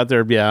they've got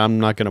there. Yeah,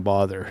 I'm not going to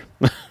bother.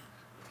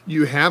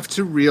 You have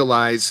to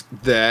realize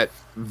that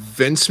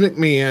Vince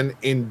McMahon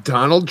and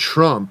Donald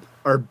Trump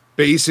are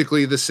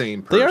basically the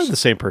same person. They are the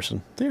same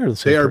person.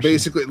 They are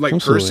basically,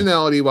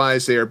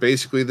 personality-wise, they are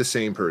basically the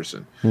same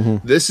person.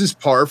 Mm-hmm. This is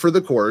par for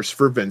the course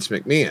for Vince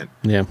McMahon.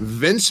 Yeah.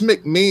 Vince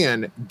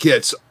McMahon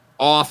gets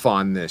off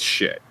on this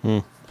shit.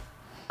 Mm.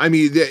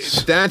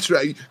 That's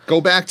right.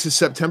 Go back to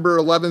September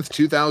 11th,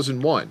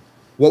 2001.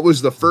 What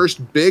was the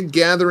first big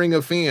gathering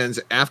of fans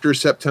after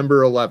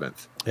September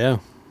 11th? Yeah.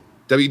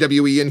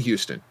 WWE in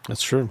Houston.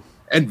 That's true.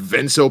 And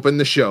Vince opened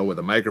the show with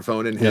a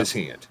microphone in his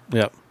hand.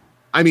 Yep.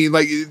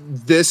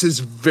 This is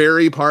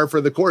very par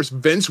for the course.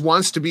 Vince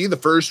wants to be the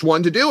first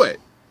one to do it.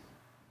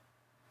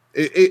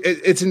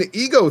 It's an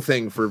ego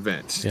thing for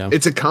Vince. Yeah.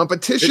 It's a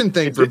competition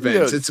thing for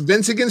Vince. It's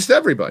Vince against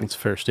everybody. It's a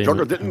fair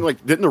statement.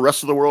 Didn't the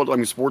rest of the world,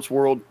 sports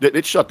world,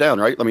 it shut down,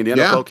 right? The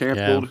NFL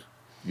canceled.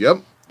 Yep.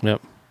 And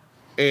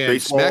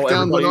baseball,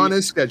 SmackDown went on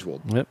as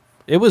scheduled. Yep.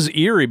 It was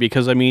eerie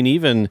because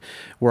even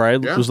where I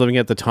was living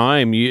at the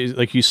time,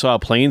 you saw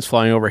planes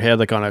flying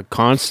overhead on a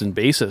constant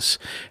basis,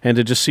 and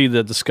to just see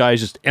that the sky is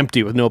just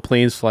empty with no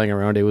planes flying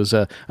around, it was.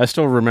 I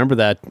still remember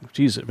that.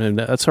 Jeez,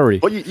 that's already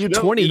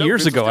 20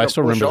 years ago. I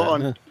still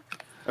remember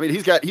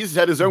that. He's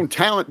had his own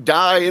talent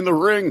die in the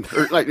ring,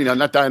 or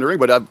not die in the ring,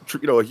 but a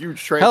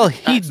huge tragedy. Hell,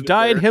 he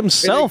died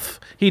himself.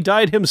 He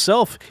died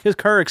himself. His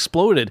car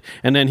exploded,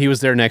 and then he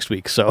was there next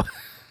week. So.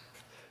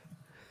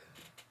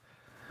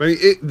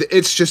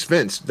 It's just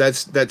Vince.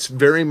 That's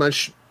very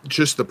much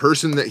just the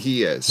person that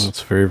he is.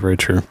 That's very, very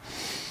true.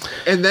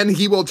 And then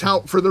he will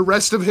tout for the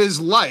rest of his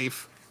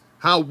life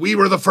how we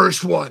were the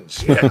first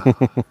ones. Yeah.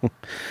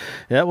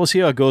 Yeah, we'll see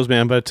how it goes,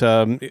 man. But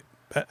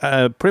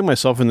putting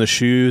myself in the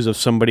shoes of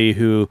somebody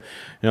who,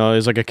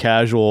 is like a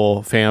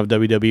casual fan of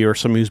WWE or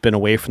somebody who's been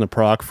away from the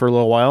product for a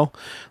little while.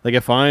 Like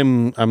if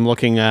I'm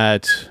looking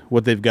at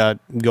what they've got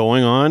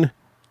going on,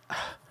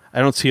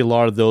 I don't see a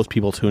lot of those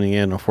people tuning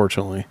in,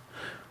 unfortunately.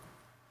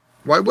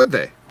 Why would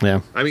they?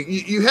 Yeah. I mean,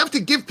 you have to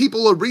give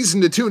people a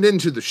reason to tune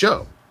into the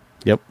show.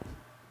 Yep.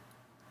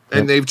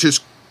 And they've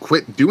just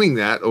quit doing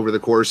that over the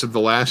course of the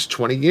last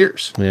 20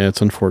 years. Yeah,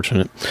 it's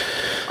unfortunate.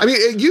 I mean,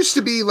 it used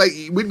to be like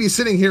we'd be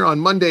sitting here on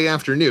Monday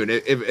afternoon.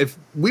 If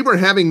we were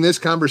having this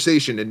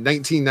conversation in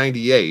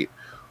 1998,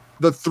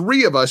 the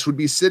three of us would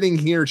be sitting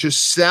here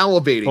just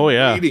salivating,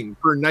 waiting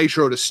for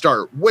Nitro to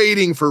start,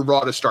 waiting for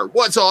Raw to start.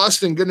 What's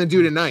Austin going to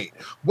do tonight?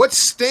 What's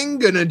Sting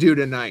going to do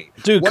tonight?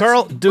 Dude,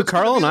 Carl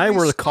and I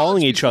were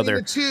calling each other.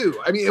 The two.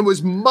 I mean, it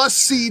was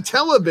must-see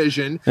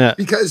television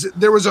because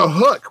there was a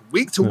hook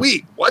week to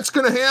week. What's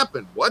going to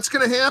happen? What's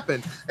going to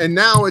happen? And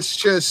now it's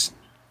just,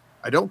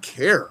 I don't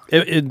care.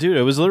 Dude,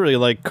 it was literally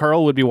like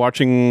Carl would be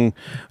watching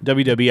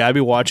WWE, I'd be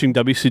watching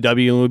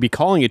WCW, and we'd be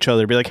calling each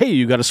other, be like, hey,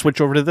 you got to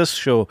switch over to this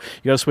show.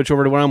 You got to switch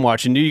over to what I'm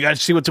watching. You got to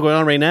see what's going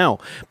on right now.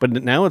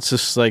 But now it's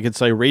just like, it's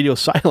like radio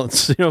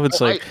silence.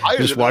 It's like,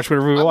 just watch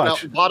whatever we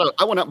watch.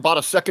 I went out and bought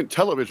a second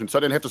television so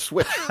I didn't have to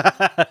switch.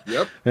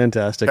 Yep.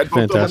 Fantastic.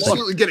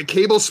 Absolutely. Get a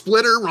cable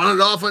splitter, run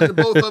it off onto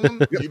both of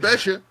them. You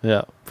betcha.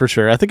 Yeah, for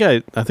sure. I think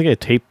I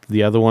taped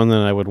the other one, then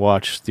I would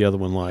watch the other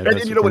one live.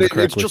 And you know what?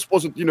 It just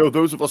wasn't,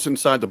 those of us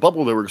inside the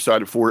bubble that were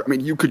excited for it. I mean,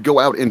 you could go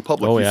out in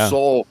public. You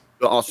saw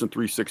the Austin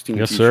 316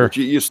 t-shirts.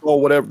 You saw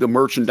whatever, the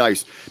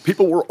merchandise.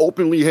 People were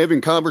openly having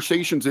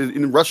conversations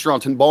in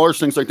restaurants and bars,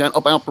 things like that,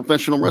 about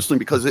professional wrestling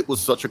because it was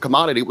such a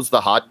commodity. It was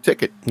the hot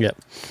ticket. Yeah.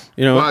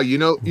 Wow, you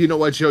know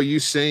what, Joe? You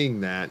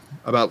saying that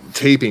about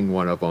taping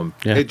one of them,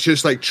 it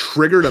just like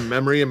triggered a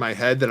memory in my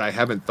head that I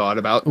haven't thought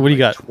about in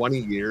like 20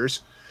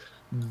 years.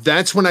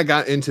 That's when I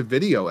got into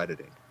video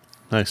editing.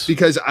 Nice.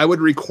 Because I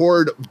would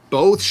record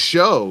both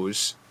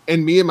shows,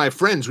 and me and my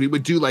friends, we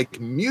would do like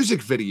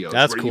music videos.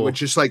 That's where cool. You would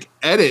just like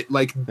edit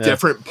like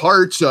different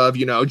parts of,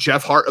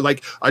 Jeff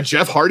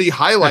Hardy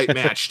highlight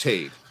match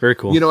tape. Very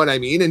cool. You know what I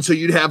mean? And so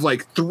you'd have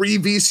like 3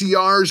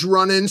 VCRs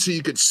running so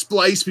you could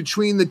splice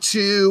between the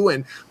two.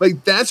 And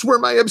like, that's where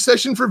my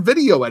obsession for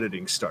video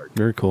editing started.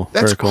 Very cool.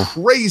 That's Very cool.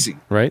 crazy.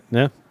 Right?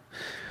 Yeah.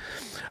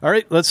 All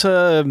right, let's,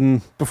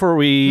 before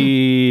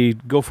we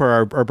go for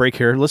our break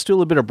here, let's do a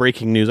little bit of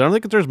breaking news. I don't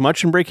think there's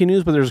much in breaking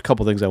news, but there's a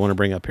couple things I want to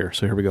bring up here.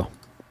 So here we go.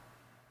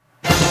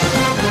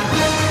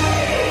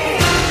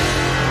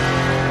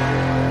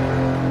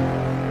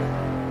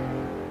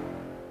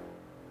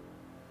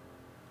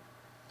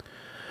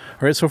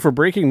 All right, so for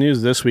breaking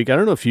news this week, I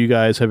don't know if you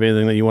guys have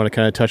anything that you want to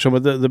kind of touch on,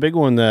 but the big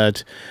one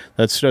that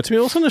stood out to me,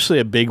 it wasn't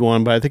necessarily a big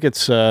one, but I think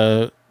it's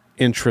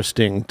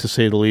interesting, to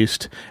say the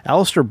least.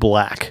 Aleister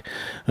Black.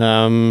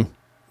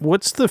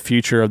 What's the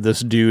future of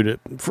this dude?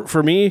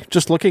 For me,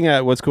 just looking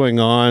at what's going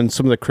on,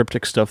 some of the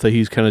cryptic stuff that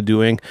he's kind of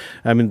doing,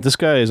 I mean, this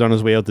guy is on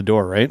his way out the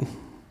door, right?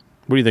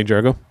 What do you think,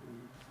 Jargo?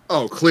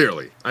 Oh,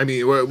 clearly. I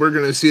mean, we're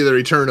going to see the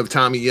return of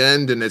Tommy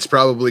End, and it's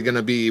probably going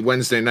to be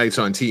Wednesday nights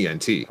on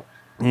TNT.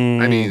 I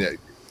mean,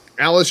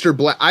 Aleister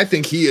Black, I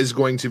think he is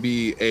going to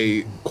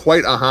be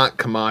quite a hot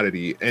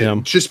commodity,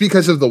 and just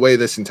because of the way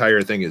this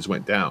entire thing has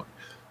went down.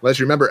 Let's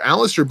remember,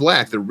 Aleister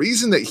Black, the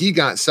reason that he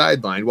got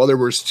sidelined, well, there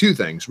was two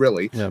things,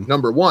 really. Yeah.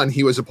 Number one,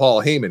 he was a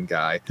Paul Heyman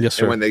guy. Yes,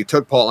 sir. And when they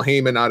took Paul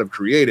Heyman out of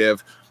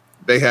creative,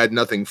 they had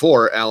nothing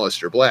for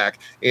Aleister Black.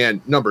 And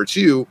number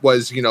two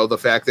was, the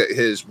fact that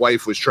his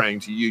wife was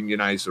trying to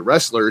unionize the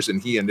wrestlers, and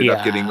he ended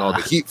up getting all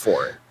the heat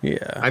for it.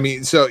 Yeah. I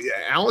mean, so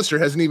Aleister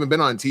hasn't even been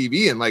on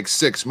TV in like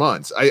 6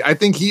 months. I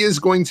think he is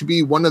going to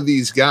be one of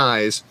these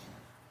guys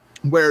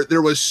where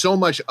there was so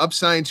much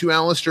upside to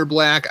Aleister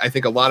Black. I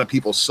think a lot of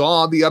people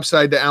saw the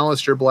upside to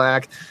Aleister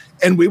Black,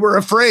 and we were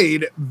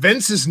afraid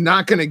Vince is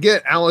not going to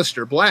get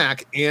Aleister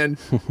Black, and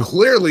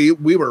clearly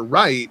we were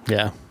right.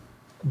 Yeah.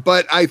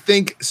 But I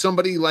think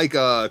somebody like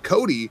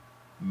Cody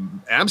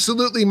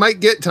absolutely might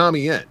get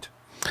Tommy End.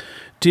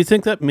 Do you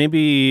think that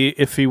maybe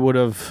if he would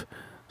have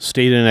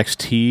stayed in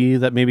NXT,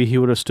 that maybe he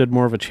would have stood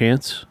more of a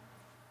chance?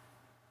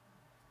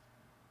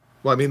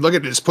 Well, I mean, look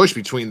at this push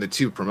between the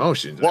two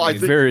promotions. Well, I mean,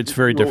 it's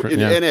very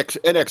different. In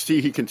NXT,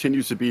 he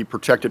continues to be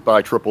protected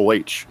by Triple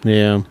H.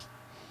 Yeah.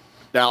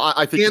 Now,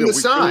 I think in the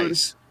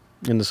size.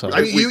 In the size.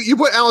 I mean, you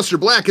put Aleister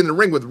Black in the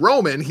ring with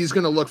Roman, he's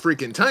going to look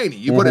freaking tiny.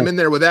 You put him in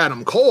there with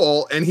Adam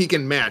Cole, and he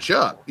can match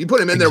up. You put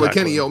him in there with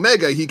Kenny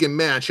Omega, he can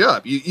match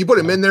up. You put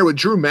him in there with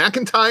Drew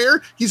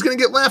McIntyre, he's going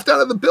to get laughed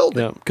out of the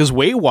building. Yeah, because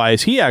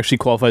weight-wise, he actually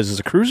qualifies as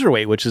a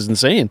cruiserweight, which is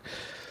insane.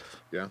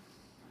 Yeah.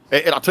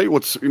 And I'll tell you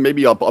what's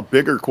maybe a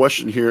bigger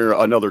question here,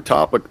 another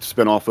topic to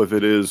spin off of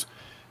it is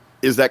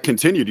that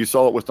continued? You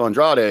saw it with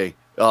Andrade.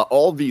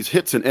 All these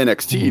hits in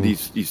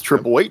NXT, these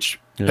Triple H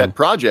pet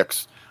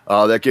projects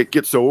that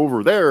get so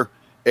over there,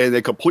 and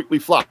they completely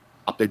flop.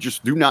 They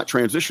just do not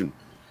transition.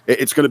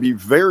 It's going to be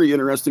very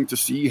interesting to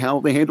see how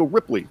they handle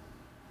Ripley.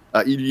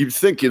 You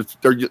think it's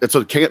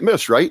a can't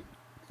miss, right?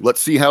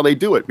 let's see how they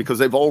do it, because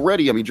they've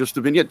already, I mean, just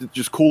the vignette to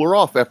just cool her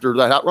off after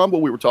that Hot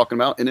Rumble we were talking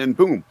about, and then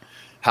boom,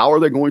 how are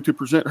they going to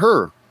present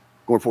her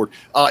going forward?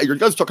 You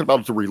guys talking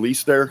about the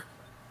release there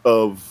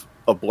of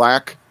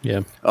Black?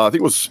 Yeah, I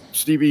think it was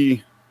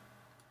Stevie.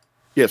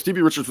 Yeah,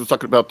 Stevie Richards was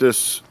talking about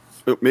this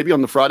maybe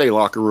on the Friday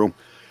locker room.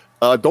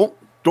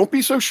 Don't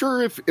be so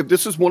sure if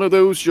this is one of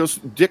those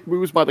just dick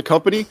moves by the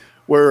company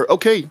where,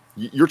 okay,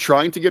 you're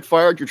trying to get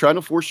fired, you're trying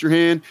to force your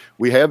hand,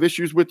 we have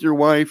issues with your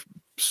wife,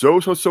 so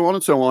on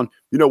and so on.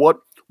 You know what?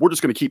 We're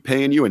just going to keep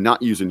paying you and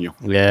not using you.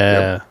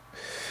 Yeah. Yep.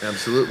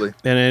 Absolutely.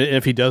 And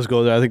if he does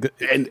go there, I think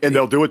and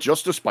they'll do it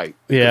just to spite.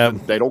 Yeah.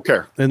 They don't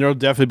care. And there'll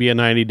definitely be a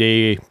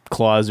 90-day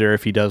clause there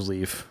if he does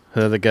leave.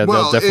 Well,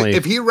 definitely.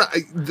 If he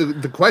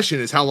the question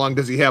is, how long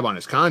does he have on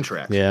his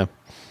contract? Yeah.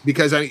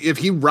 Because if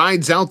he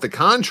rides out the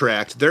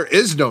contract, there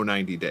is no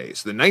 90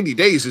 days. The 90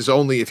 days is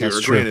only if you're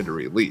granted a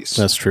release.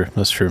 That's true.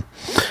 The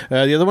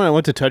other one I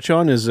want to touch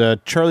on is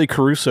Charlie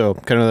Caruso,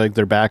 kind of like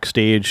their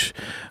backstage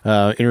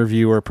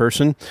interviewer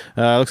person.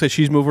 Looks like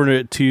she's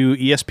moving to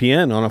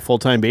ESPN on a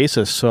full-time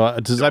basis. So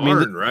does that mean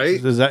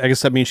right? I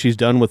guess that means she's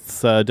done with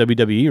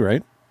WWE,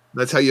 right?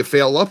 That's how you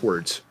fail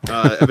upwards.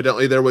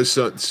 Evidently, there was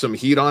some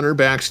heat on her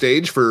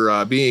backstage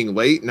for being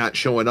late, not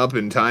showing up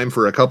in time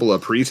for a couple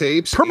of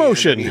pre-tapes.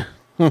 Promotion.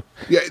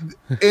 Yeah,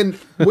 and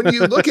when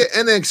you look at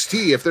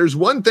NXT, if there's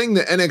one thing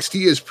that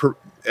NXT has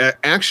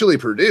actually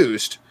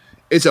produced,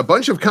 it's a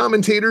bunch of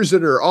commentators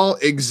that are all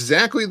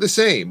exactly the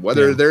same,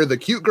 whether they're the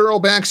cute girl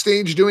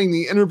backstage doing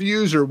the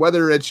interviews or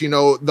whether it's,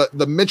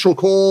 the Mitchell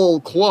Cole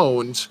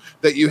clones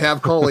that you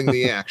have calling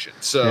the action.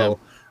 So,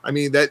 I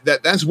mean,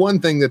 that's one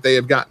thing that they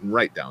have gotten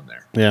right down there.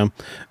 Yeah.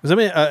 Because, I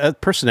mean,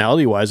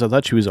 personality-wise, I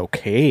thought she was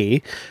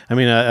okay. I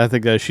mean, I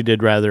think that she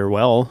did rather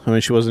well. I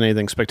mean, she wasn't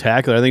anything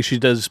spectacular. I think she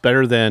does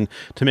better than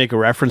to make a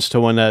reference to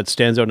one that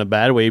stands out in a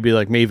bad way, be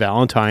like Mae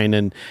Valentine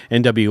and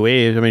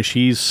NWA. I mean,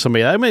 she's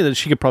somebody, I mean,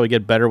 she could probably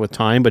get better with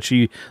time, but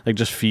she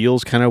just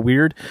feels kind of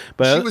weird.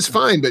 But she was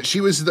fine, but she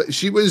was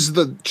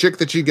the chick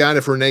that you got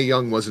if Renee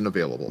Young wasn't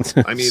available.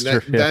 I mean,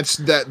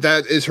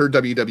 that is her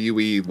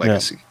WWE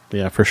legacy.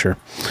 Yeah, for sure.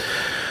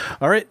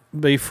 All right,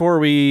 before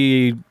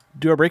we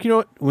do our break, you know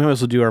what? We might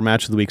as well do our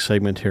Match of the Week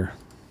segment here.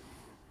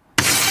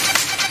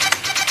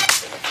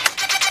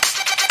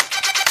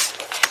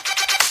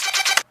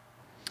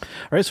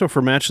 All right, so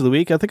for Match of the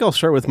Week, I think I'll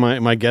start with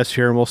my guest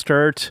here, and let's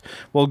go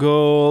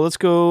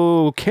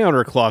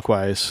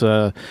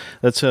counterclockwise.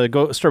 Let's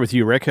go start with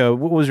you, Rick.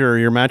 What was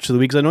your Match of the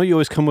Week? 'Cause I know you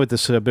always come with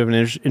this bit of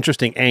an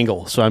interesting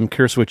angle, so I'm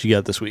curious what you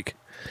got this week.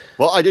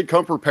 Well, I did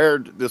come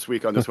prepared this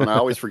week on this one. I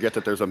always forget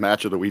that there's a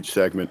Match of the Week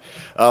segment.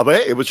 But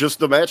hey, it was just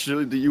the match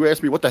that you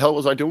asked me, what the hell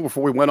was I doing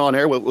before we went on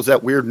air? What was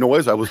that weird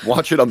noise? I was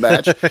watching a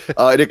match.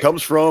 And it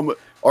comes from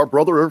our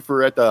brother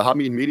over at the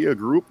Hameen Media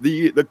Group,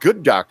 the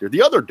good doctor,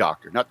 the other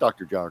doctor, not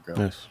Dr. Jargo.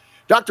 Yes.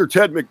 Dr.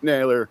 Ted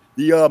McNaylor,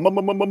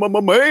 the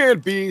man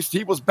beast.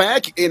 He was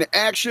back in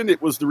action. It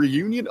was the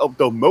reunion of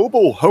the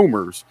Mobile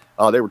Homers.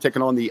 They were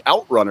taking on the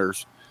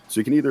Outrunners. So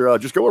you can either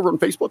just go over on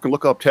Facebook and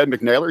look up Ted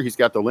McNaylor. He's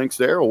got the links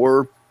there,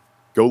 or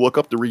go look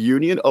up the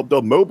reunion of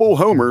the Mobile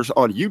Homers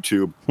on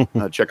YouTube.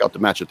 Check out the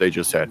match that they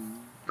just had.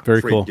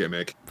 Very cool.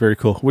 Gimmick. Very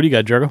cool. What do you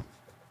got, Jargo?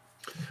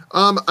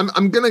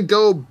 I'm going to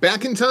go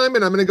back in time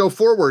and I'm going to go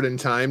forward in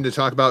time to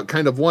talk about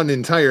kind of one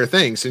entire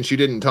thing, since you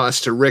didn't toss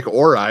to Rick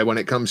or I when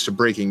it comes to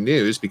breaking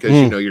news, because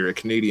you're a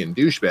Canadian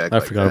douchebag. I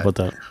forgot about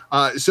that.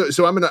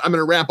 So I'm going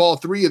to wrap all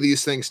three of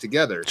these things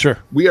together. Sure.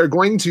 We are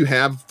going to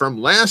have,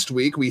 from last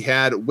week, we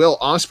had Will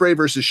Ospreay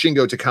versus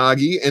Shingo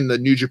Takagi in the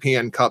New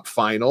Japan Cup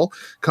final.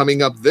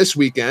 Coming up this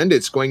weekend,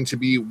 it's going to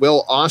be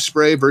Will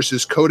Ospreay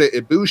versus Kota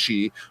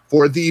Ibushi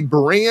for the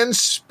brand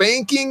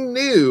spanking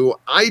new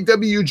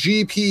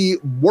IWGP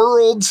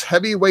World's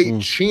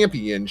Heavyweight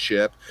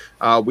Championship.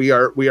 We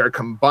are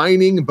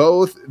combining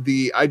both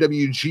the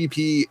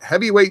IWGP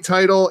Heavyweight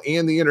title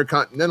and the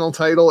Intercontinental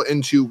title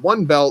into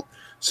one belt,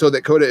 so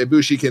that Kota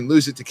Ibushi can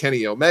lose it to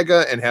Kenny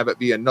Omega and have it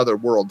be another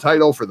world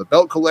title for the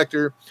belt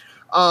collector.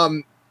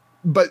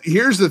 But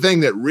here's the thing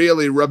that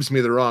really rubs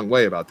me the wrong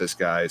way about this,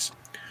 guys.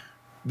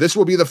 This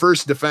will be the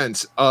first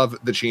defense of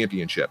the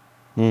championship.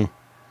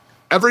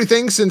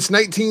 Everything since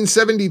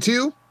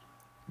 1972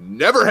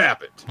 never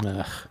happened.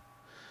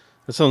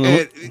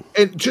 And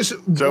just,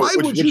 so why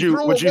would you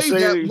throw away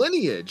that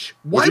lineage?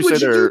 Why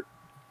would you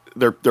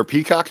they're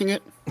peacocking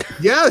it?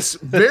 Yes,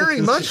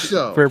 very much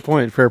so. Fair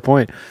point.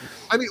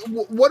 I mean,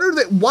 what are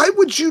they? Why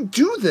would you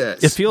do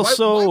this? It feels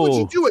Why would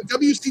you do a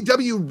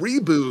WCW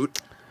reboot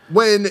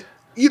when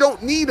you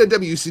don't need a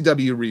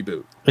WCW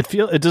reboot? It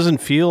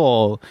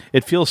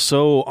feels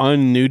so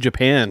un-New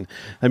Japan.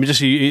 I mean,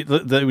 just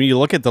when you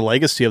look at the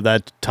legacy of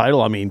that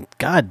title, I mean,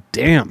 god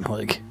damn,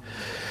 like,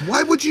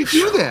 why would you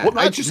do that? Well,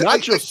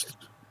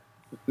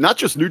 not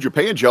just New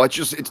Japan, Joe.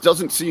 It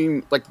doesn't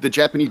seem like the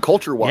Japanese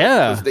culture wise.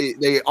 Yeah,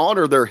 they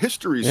honor their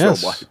history so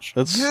much.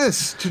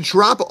 Yes, to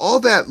drop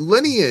all that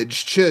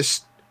lineage,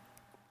 just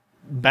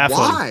baffling.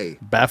 Why?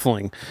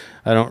 Baffling.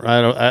 I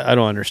don't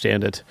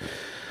understand it.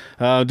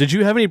 Did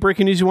you have any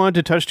breaking news you wanted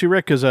to touch to,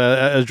 Rick? Because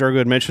as Jargo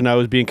had mentioned, I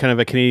was being kind of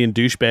a Canadian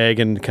douchebag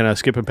and kind of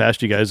skipping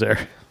past you guys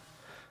there.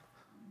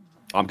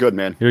 I'm good,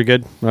 man. You're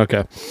good?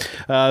 Okay.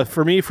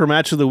 For me, for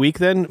Match of the Week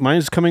then,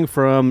 mine's coming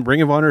from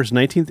Ring of Honor's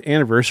 19th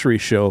anniversary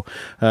show.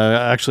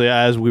 Actually,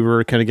 as we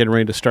were kind of getting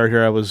ready to start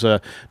here, I was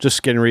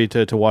just getting ready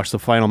to watch the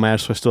final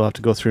match, so I still have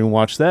to go through and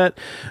watch that.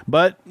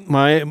 But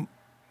my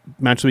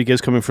Match of the Week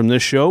is coming from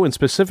this show, and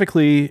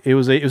specifically, it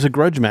was a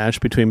grudge match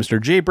between Mr.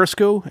 Jay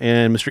Briscoe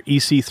and Mr.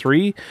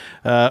 EC3.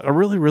 A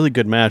really, really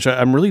good match.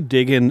 I'm really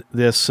digging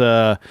this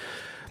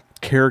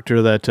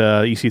character that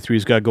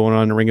EC3's got going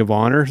on in Ring of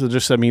Honor. So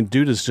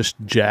dude is just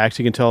jacked.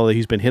 You can tell that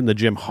he's been hitting the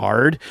gym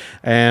hard,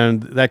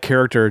 and that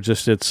character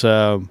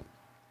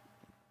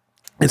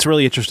it's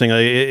really interesting.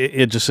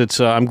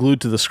 I'm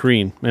glued to the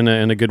screen in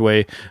a good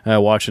way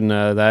watching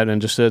that,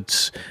 and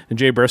it's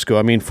Jay Briscoe.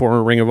 I mean,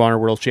 former Ring of Honor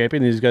World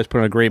Champion. These guys put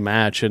on a great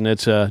match, and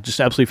it's just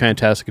absolutely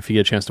fantastic if you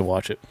get a chance to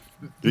watch it.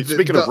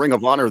 Speaking of Ring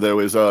of Honor, though,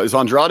 is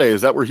Andrade?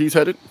 Is that where he's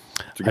headed?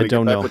 I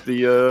don't know.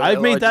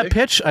 I've made that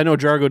pitch. I know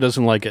Jargo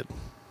doesn't like it.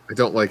 I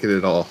don't like it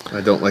at all.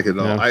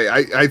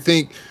 Yeah. I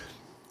think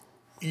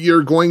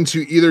you're going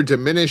to either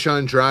diminish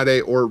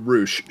Andrade or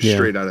Rush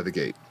straight out of the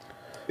gate.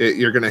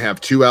 You're going to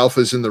have two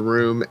alphas in the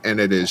room, and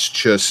it is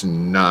just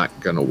not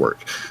going to work.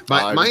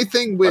 My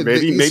thing with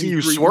maybe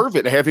you swerve it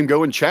and have him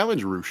go and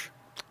challenge Rush.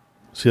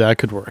 See, that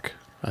could work,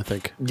 I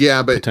think.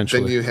 Yeah, but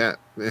then you have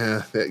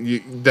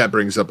that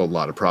brings up a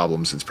lot of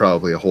problems. It's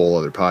probably a whole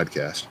other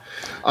podcast.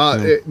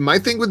 My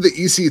thing with the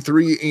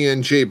EC3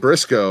 and Jay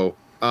Briscoe,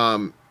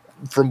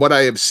 from what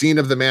I have seen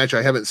of the match,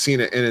 I haven't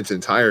seen it in its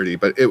entirety,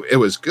 but it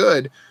was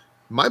good.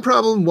 My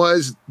problem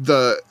was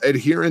the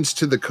adherence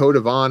to the code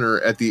of honor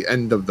at the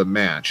end of the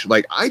match.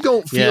 Like, I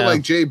don't feel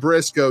like Jay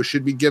Briscoe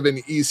should be given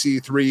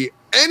EC3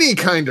 any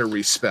kind of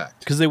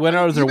respect. Because they went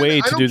out of their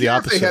way to do the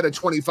opposite. They had a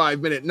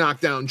 25-minute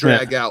knockdown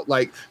drag out.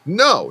 Like,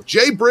 no,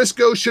 Jay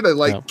Briscoe should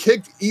have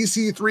kicked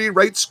EC3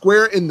 right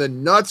square in the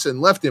nuts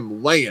and left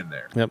him laying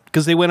there. Yep,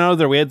 because they went out of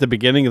their way at the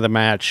beginning of the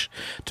match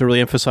to really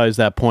emphasize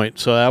that point.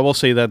 So I will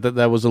say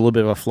that was a little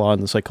bit of a flaw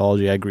in the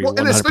psychology. I agree. Well, 100%.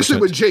 And especially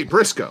with Jay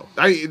Briscoe.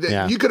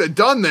 You could have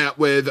done that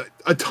with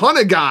a ton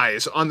of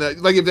guys on the,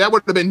 like, if that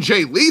would have been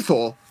Jay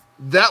Lethal,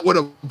 that would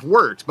have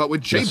worked. But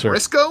with Jay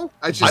Briscoe,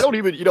 I don't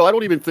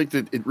even think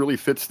that it really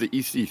fits the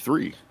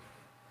EC3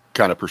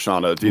 kind of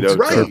persona. It's a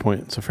fair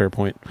point. It's a fair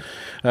point.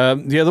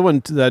 The other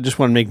one that I just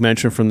want to make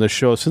mention from this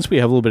show, since we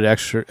have a little bit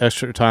of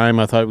extra time,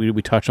 I thought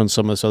we touch on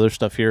some of this other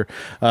stuff here.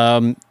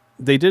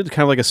 They did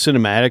kind of like a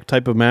cinematic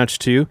type of match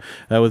too,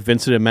 with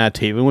Vincent and Matt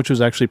Taven, which was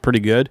actually pretty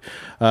good.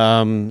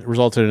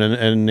 Resulted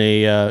in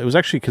it was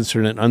actually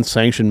considered an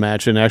unsanctioned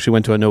match and actually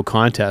went to a no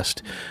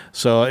contest.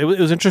 So it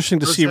was interesting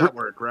to see. That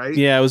work, right?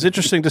 Yeah, it was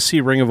interesting to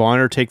see Ring of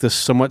Honor take this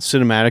somewhat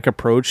cinematic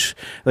approach.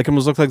 Like, it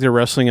almost looked like they're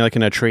wrestling like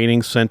in a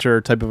training center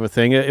type of a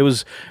thing. It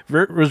was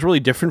really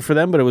different for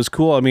them, but it was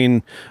cool. I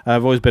mean,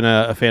 I've always been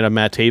a fan of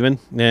Matt Taven,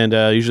 and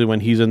usually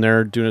when he's in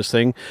there doing his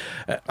thing,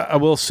 I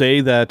will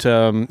say that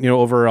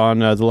over on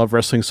the Love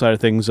Wrestling side of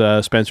things,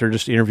 Spencer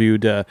just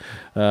interviewed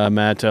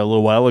Matt a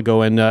little while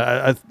ago, and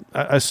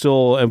I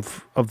still am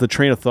of the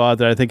train of thought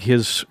that I think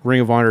his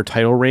Ring of Honor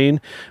title reign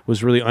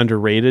was really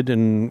underrated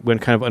and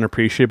went kind of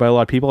unappreciated by a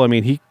lot of people. I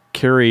mean, he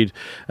carried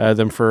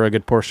them for a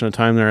good portion of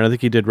time there, and I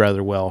think he did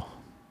rather well.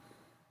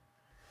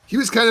 He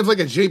was kind of like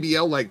a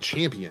JBL-like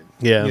champion,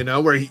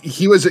 where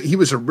he was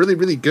a really,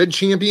 really good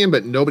champion,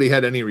 but nobody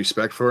had any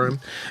respect for him.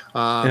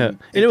 And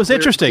it was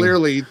interesting.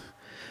 Clearly,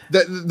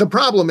 the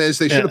problem is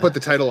they should have put the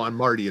title on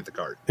Marty at the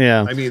card.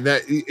 Yeah, I mean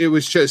that it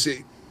was just.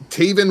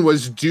 Taven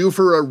was due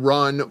for a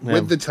run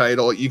with the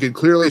title. You could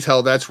clearly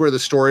tell that's where the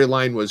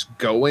storyline was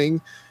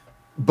going.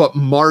 But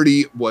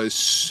Marty was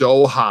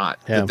so hot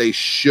that they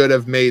should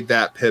have made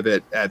that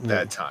pivot at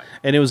that time.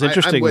 And it was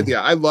interesting. I'm with you.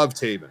 I love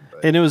Taven.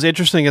 And it was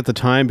interesting at the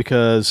time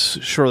because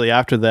shortly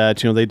after that,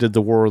 they did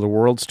the War of the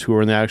Worlds tour,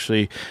 and they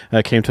actually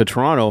came to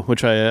Toronto,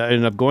 which I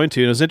ended up going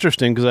to. And it was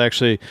interesting because I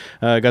actually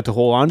got to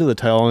hold on to the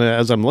title, and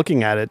as I'm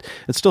looking at it,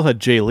 it still had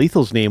Jay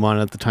Lethal's name on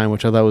it at the time,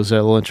 which I thought was a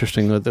little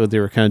interesting what they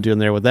were kind of doing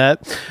there with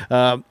that.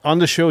 On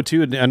the show,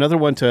 too, another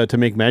one to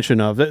make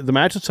mention of, the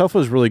match itself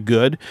was really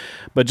good,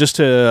 but just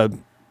to...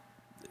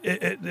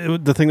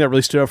 the thing that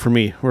really stood out for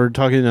me, we're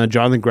talking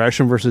Jonathan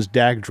Gresham versus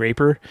Dak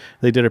Draper.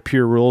 They did a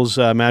Pure Rules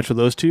match with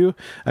those two.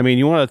 I mean,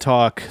 you want to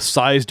talk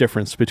size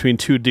difference between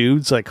two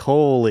dudes? Like,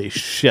 holy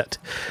shit.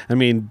 I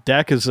mean,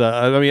 Dak is,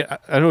 I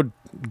know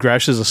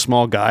Gresh is a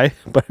small guy,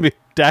 but I mean,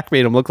 Dak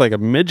made him look like a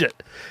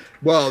midget.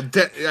 Well,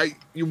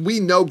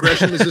 we know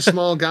Gresham is a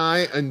small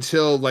guy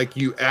until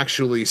you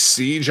actually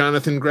see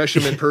Jonathan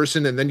Gresham in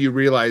person, and then you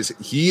realize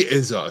he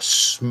is a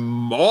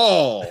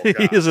small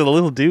guy. He is a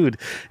little dude,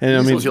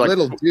 and he's a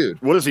little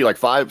dude. What is he, like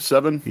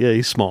 5'7"? Yeah,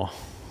 he's small.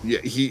 Yeah,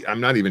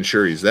 I'm not even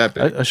sure he's that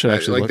big. I should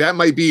actually that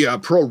might be a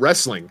pro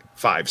wrestling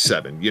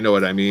 5'7". You know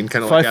what I mean?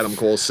 Kind of like Adam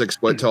Cole, 6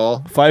 foot tall,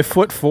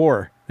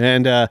 5'4".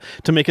 And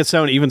to make it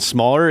sound even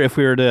smaller, if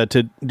we were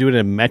to do it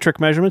in metric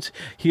measurements,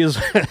 he's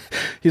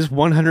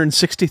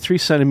 163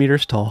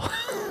 centimeters tall.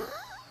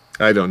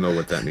 I don't know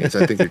what that means.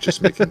 I think you're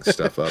just making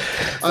stuff up.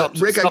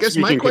 Rick, I guess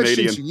my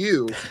question to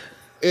you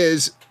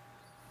is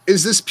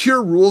this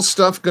pure rule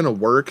stuff going to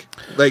work?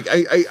 Like,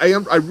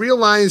 I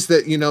realize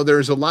that,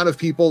 there's a lot of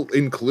people,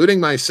 including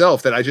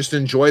myself, that I just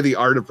enjoy the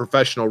art of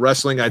professional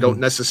wrestling. I don't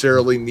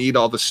necessarily need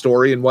all the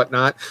story and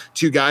whatnot.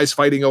 2 guys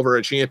fighting over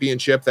a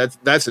championship,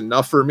 that's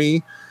enough for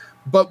me.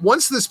 But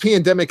once this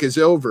pandemic is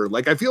over,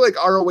 like, I feel like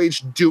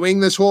ROH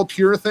doing this whole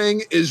pure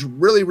thing is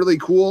really, really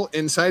cool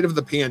inside of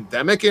the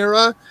pandemic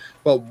era.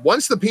 But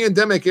once the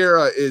pandemic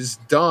era is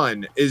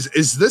done, is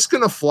this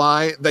going to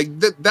fly? Like,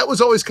 that was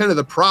always kind of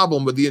the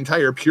problem with the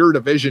entire pure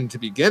division to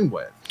begin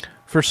with.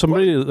 For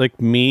somebody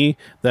like me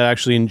that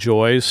actually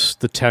enjoys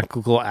the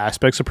technical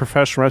aspects of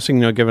professional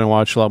wrestling, given I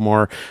watch a lot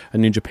more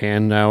New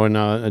Japan now, and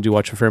I do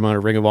watch a fair amount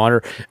of Ring of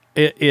Honor,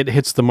 it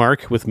hits the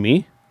mark with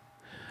me.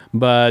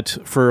 But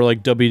for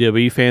like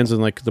WWE fans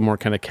and like the more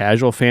kind of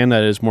casual fan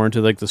that is more into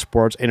like the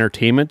sports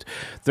entertainment,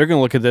 they're going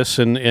to look at this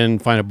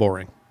and find it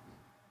boring.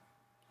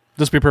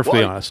 Let's be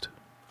perfectly honest.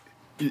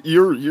 What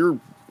you're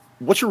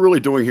really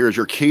doing here is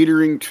you're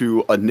catering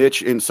to a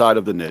niche inside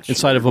of the niche.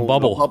 Inside of a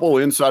bubble. Bubble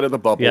inside of the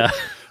bubble. Yeah.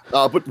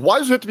 But why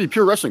does it have to be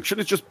pure wrestling?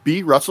 Shouldn't it just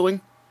be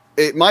wrestling?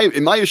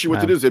 My issue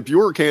with it is if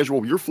you're a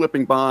casual, you're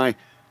flipping by,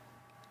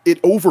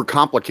 it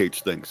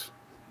overcomplicates things.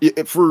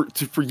 For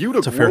you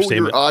to grow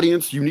your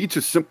audience, you need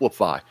to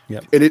simplify.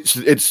 Yep. And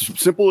it's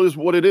simple as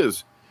what it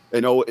is.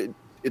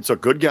 It's a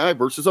good guy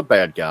versus a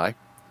bad guy.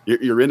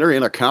 You're in there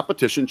in a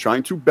competition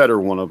trying to better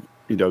one of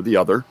the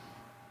other.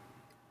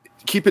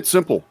 Keep it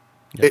simple.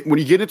 Yep. When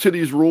you get into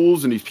these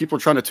rules and these people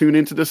are trying to tune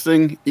into this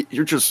thing,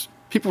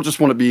 people just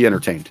want to be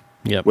entertained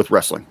with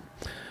wrestling.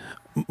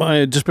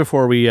 Just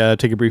before we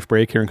take a brief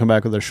break here and come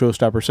back with our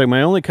showstopper segment,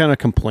 my only kind of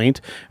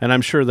complaint, and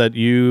I'm sure that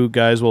you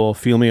guys will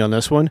feel me on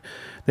this one,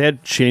 they had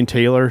Shane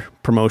Taylor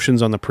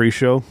promotions on the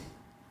pre-show.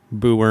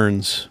 Boo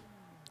earns.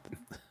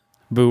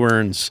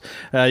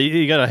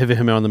 You got to have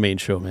him on the main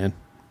show, man.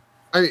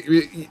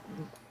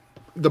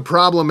 The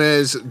problem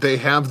is they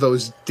have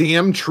those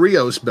damn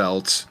trios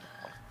belts,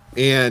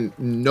 and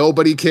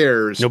nobody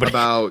cares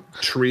about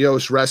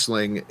trios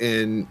wrestling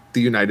in the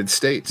United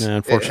States.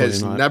 Yeah, it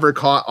has never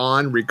caught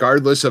on,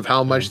 regardless of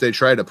how much they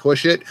try to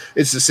push it.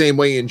 It's the same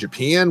way in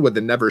Japan with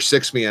the never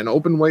 6-man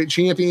openweight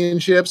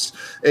championships.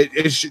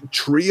 It's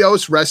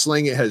trios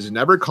wrestling. It has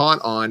never caught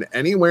on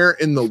anywhere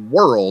in the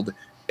world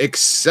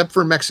except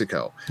for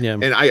Mexico. Yeah.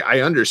 And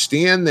I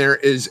understand there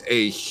is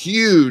a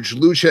huge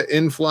lucha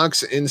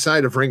influx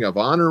inside of Ring of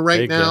Honor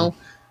right now.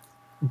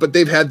 But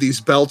they've had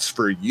these belts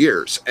for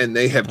years, and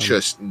they have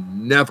just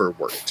never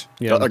worked.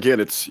 Yeah. Again,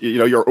 it's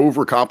you're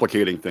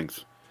overcomplicating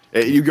things.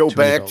 You go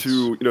back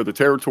to the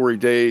territory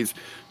days,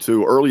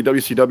 to early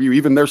WCW,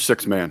 even their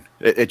 6-man.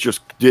 It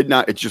just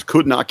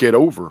could not get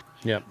over.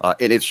 Yeah,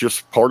 and it's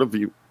just part of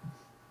you.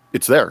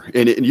 It's there,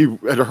 and you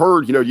had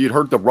heard you'd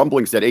heard the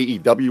rumblings that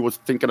AEW was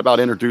thinking about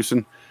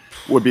introducing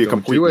would be a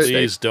complete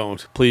mistake.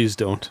 Please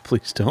don't.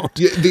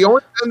 The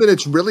only time that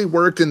it's really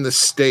worked in the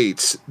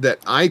States that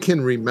I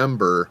can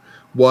remember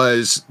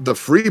was the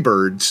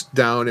Freebirds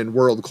down in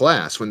World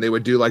Class when they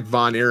would do like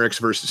Von Erichs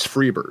versus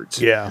Freebirds.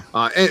 Yeah.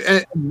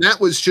 And that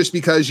was just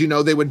because,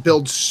 they would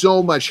build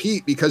so much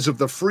heat because of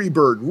the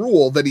Freebird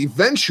rule that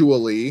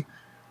eventually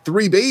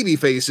 3 baby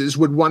faces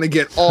would want to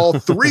get all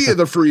 3 of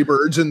the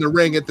Freebirds in the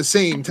ring at the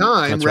same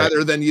time. That's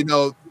rather than,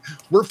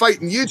 we're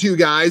fighting you 2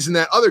 guys and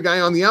that other guy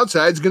on the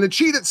outside is going to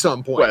cheat at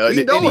some point.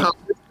 Well,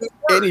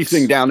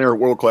 anything down there at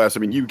World Class,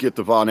 you get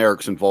the Von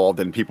Erichs involved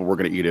and people were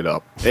going to eat it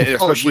up,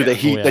 especially the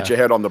heat that you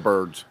had on the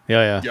Birds.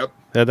 Yeah. Yep.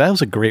 Yeah, that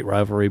was a great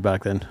rivalry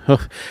back then.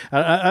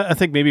 I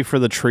think maybe for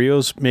the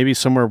trios, maybe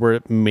somewhere where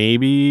it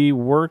maybe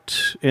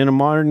worked in a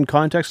modern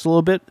context a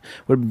little bit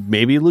would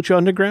maybe Lucha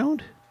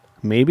Underground.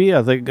 Maybe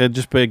I think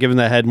just given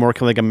that had more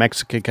kind of like a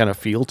Mexican kind of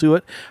feel to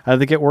it, I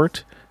think it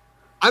worked.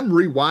 I'm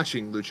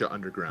rewatching Lucha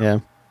Underground. Yeah.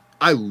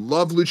 I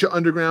love Lucha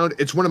Underground.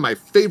 It's one of my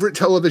favorite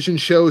television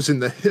shows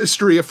in the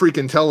history of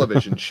freaking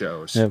television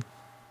shows. Yeah.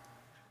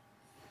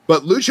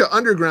 But Lucha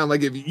Underground,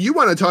 like if you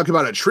want to talk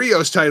about a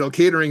trios title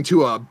catering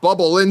to a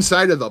bubble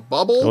inside of the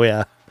bubble. Oh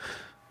yeah.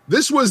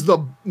 This was the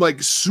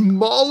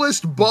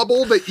smallest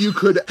bubble that you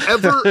could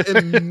ever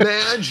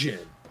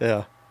imagine.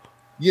 Yeah.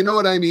 You know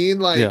what I mean?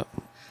 Like yeah.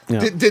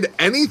 Did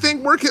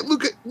anything work at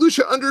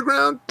Lucha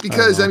Underground?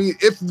 Because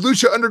if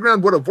Lucha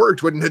Underground would have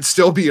worked, wouldn't it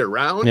still be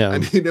around? Yeah.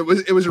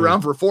 It was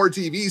around for 4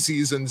 TV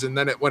seasons and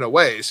then it went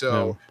away.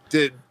 So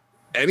did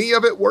any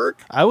of it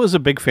work? I was a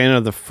big fan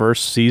of the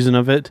first season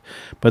of it,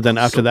 but then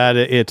after that,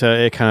 it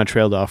kind of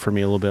trailed off for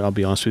me a little bit. I'll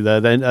be honest with you.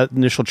 That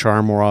initial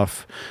charm wore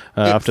off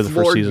after the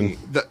first season.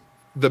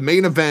 The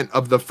main event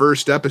of the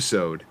first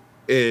episode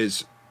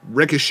is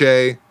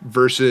Ricochet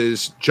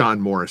versus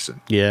John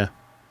Morrison. Yeah.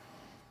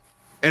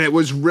 And it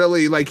was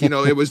really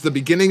it was the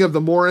beginning of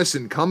the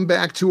Morrison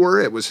comeback tour.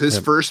 It was his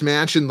first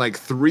match in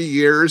 3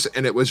 years.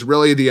 And it was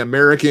really the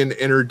American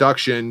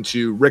introduction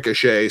to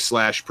Ricochet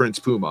 / Prince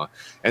Puma.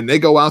 And they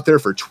go out there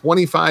for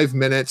 25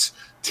 minutes,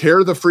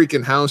 tear the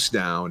freaking house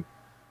down.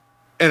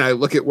 And I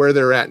look at where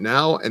they're at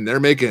now and they're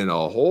making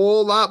a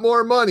whole lot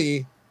more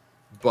money,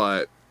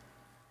 but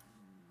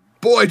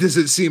boy, does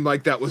it seem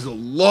like that was a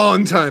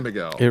long time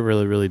ago. It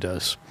really, really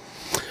does.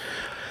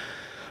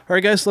 All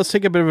right, guys, let's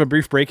take a bit of a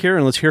brief break here,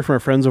 and let's hear from our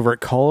friends over at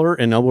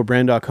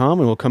collarandelbowbrand.com,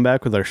 and we'll come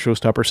back with our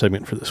showstopper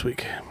segment for this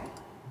week.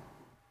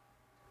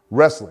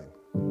 Wrestling.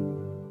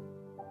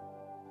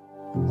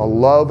 A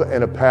love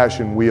and a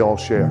passion we all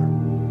share.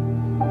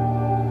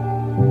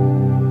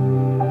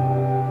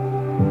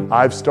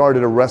 I've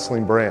started a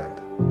wrestling brand.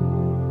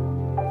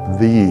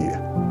 The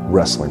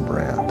wrestling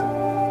brand.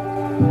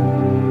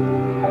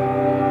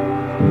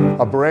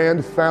 A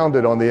brand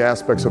founded on the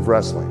aspects of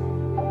wrestling.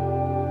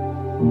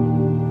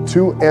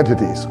 Two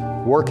entities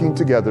working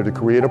together to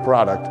create a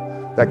product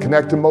that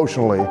connect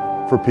emotionally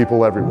for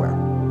people everywhere.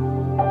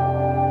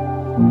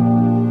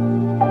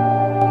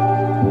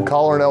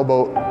 Collar and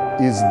Elbow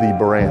is the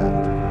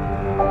brand.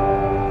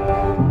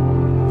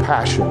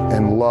 Passion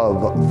and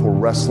love for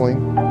wrestling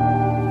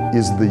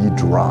is the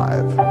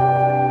drive.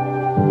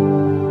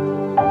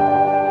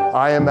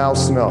 I am Al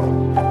Snow,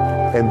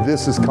 and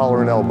this is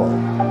Collar and Elbow,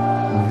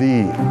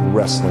 the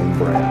wrestling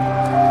brand.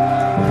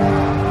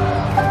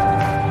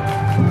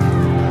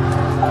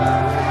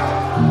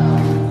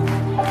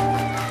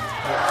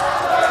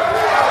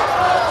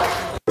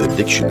 The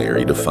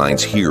dictionary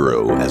defines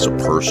hero as a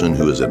person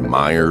who is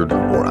admired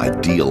or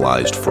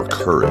idealized for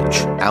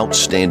courage,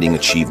 outstanding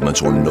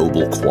achievements, or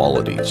noble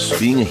qualities.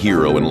 Being a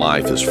hero in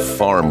life is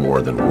far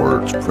more than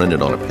words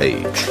printed on a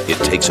page. It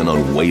takes an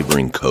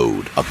unwavering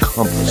code, a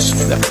compass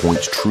that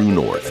points true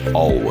north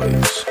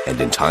always.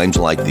 And in times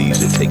like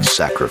these, it takes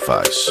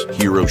sacrifice.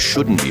 Hero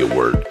shouldn't be a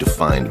word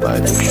defined by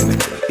a dictionary.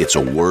 It's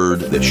a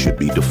word that should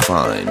be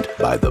defined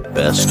by the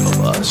best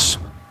of us.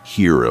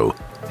 Hero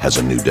has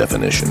a new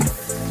definition.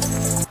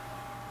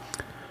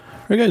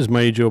 All right, guys,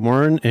 Mighty Joe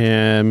Moran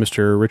and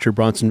Mr. Richard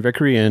Bronson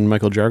Vickery and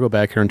Michael Jargo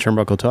back here on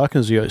Turnbuckle Talk,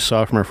 as you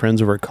saw from our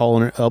friends over at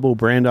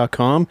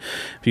collarandelbowbrand.com.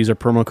 If you use our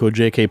promo code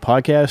JK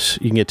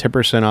Podcast, you can get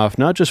 10% off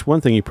not just one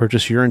thing, you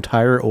purchase your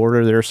entire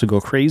order there, so go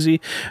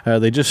crazy.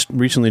 They just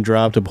recently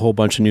dropped a whole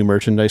bunch of new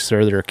merchandise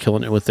there. They're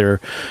killing it with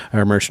their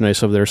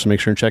merchandise over there, so make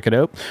sure and check it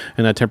out.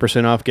 And that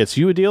 10% off gets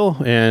you a deal,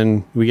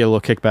 and we get a little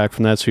kickback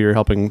from that, so you're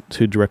helping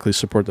to directly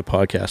support the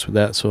podcast with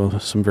that. So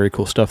some very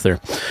cool stuff there.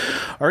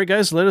 All right,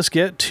 guys, let us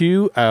get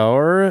to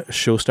our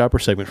showstopper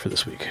segment for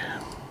this week.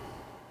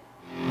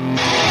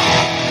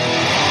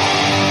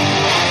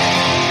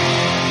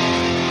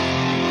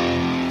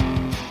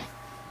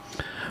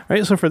 All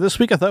right, so for this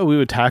week, I thought we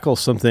would tackle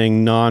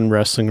something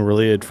non-wrestling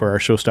related for our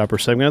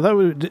showstopper segment. I thought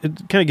we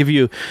would kind of give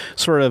you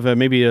sort of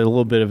maybe a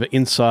little bit of an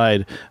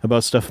inside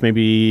about stuff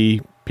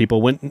maybe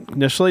people wouldn't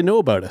necessarily know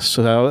about us.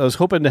 So I was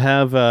hoping to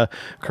have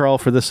Carl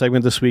for this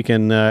segment this week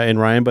and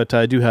Ryan, but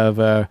I do have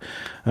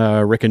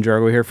Rick and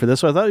Jargo here for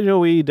this. So I thought,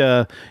 we'd,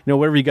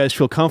 whatever you guys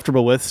feel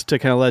comfortable with to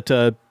kind of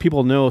let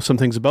people know some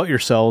things about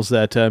yourselves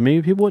that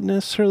maybe people wouldn't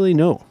necessarily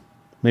know.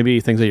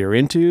 Maybe things that you're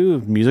into,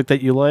 music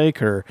that you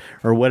like, or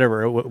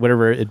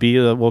whatever it be.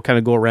 We'll kind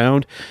of go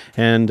around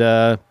and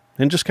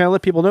just kind of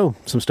let people know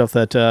some stuff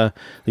that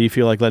you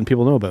feel like letting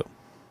people know about.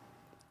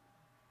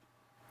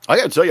 I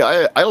got to tell you, I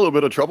had a little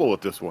bit of trouble with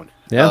this one.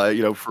 Yeah.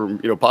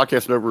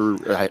 Podcasting over,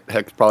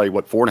 probably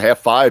 4.5,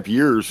 5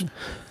 years.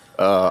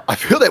 I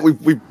feel that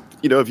we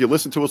if you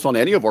listen to us on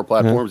any of our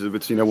platforms, if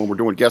it's, when we're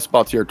doing guest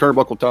spots here,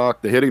 Turnbuckle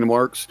Talk, the Hitting the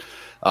Marks,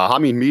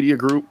 Hameen Media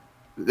Group,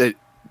 that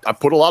I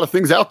put a lot of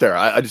things out there.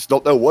 I just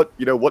don't know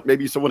what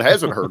maybe someone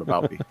hasn't heard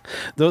about me.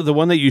 The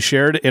one that you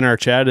shared in our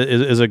chat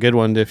is a good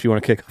one if you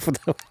want to kick off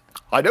with that.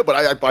 I know, but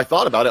I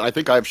thought about it. I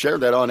think I've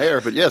shared that on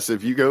air. But yes,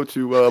 if you go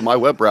to my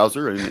web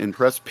browser and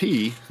press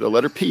P, the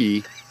letter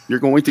P, you're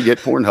going to get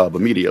Pornhub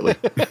immediately.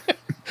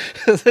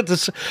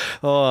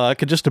 I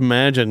could just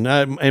imagine.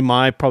 And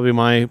my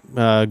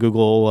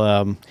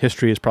Google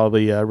history is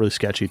probably really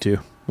sketchy too.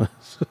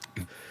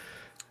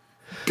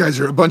 Guys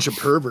are a bunch of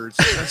perverts.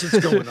 That's what's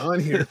going on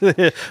here.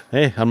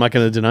 Hey, I'm not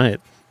going to deny it.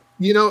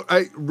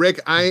 Rick,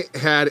 I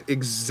had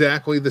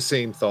exactly the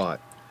same thought.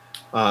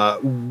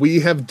 We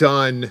have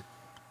done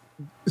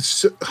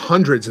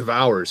hundreds of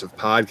hours of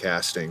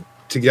podcasting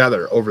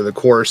together over the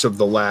course of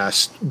the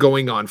last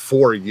going on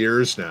 4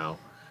 years now.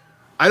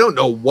 I don't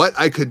know what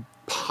I could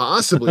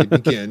possibly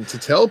begin to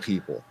tell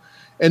people.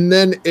 And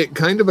then it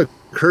kind of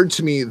occurred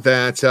to me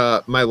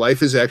that my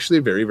life is actually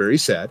very, very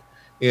sad.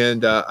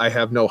 And I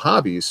have no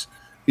hobbies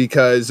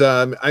because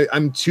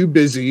I'm too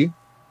busy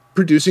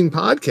producing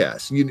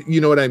podcasts.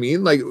 You know what I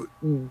mean? Like,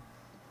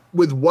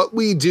 with what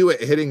we do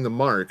at Hitting the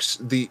Marks,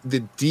 the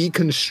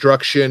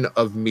deconstruction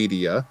of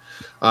media,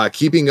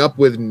 keeping up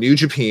with New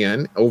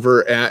Japan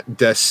over at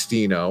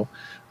Destino,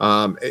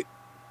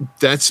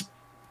 that's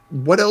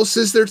what else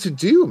is there to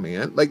do,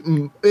 man? Like,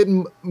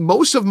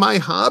 most of my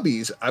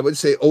hobbies, I would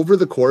say, over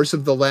the course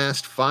of the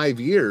last 5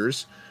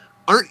 years,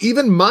 aren't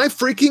even my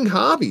freaking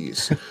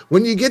hobbies.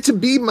 When you get to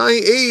be my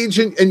age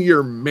and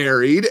you're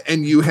married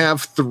and you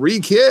have 3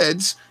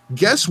 kids,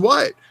 guess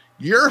what?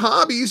 Your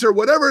hobbies are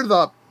whatever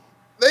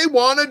they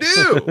want to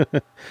do.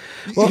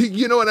 Well,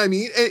 you know what I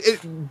mean?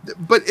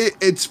 But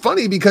it's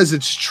funny because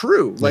it's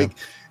true. Like,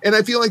 And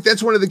I feel like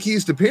that's one of the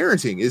keys to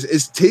parenting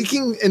is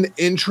taking an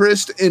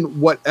interest in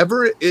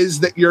whatever it is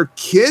that your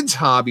kids'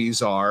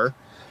 hobbies are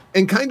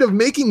and kind of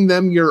making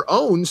them your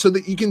own so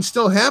that you can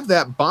still have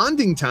that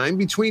bonding time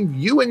between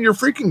you and your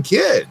freaking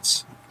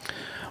kids.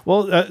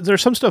 Well,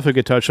 there's some stuff we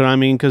could touch on. I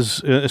mean,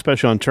 because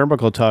especially on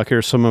Turnbuckle Talk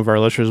here, some of our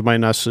listeners might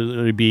not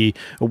necessarily be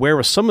aware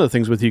of some of the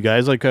things with you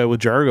guys, like with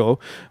Jargo.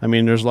 I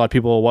mean, there's a lot of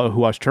people who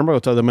watch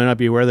Turnbuckle Talk that might not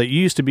be aware that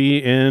you used to be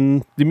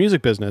in the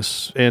music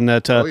business, and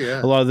that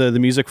a lot of the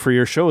music for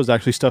your show is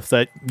actually stuff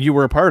that you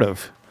were a part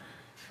of.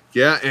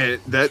 Yeah, and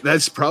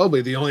that's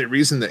probably the only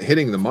reason that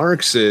Hitting the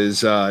Marks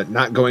is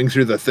not going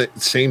through the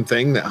same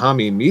thing that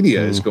Hami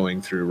Media is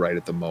going through right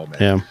at the moment.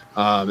 Yeah,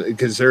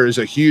 because there is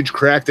a huge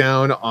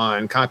crackdown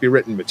on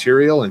copywritten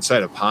material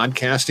inside of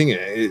podcasting.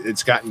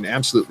 It's gotten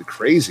absolutely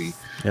crazy.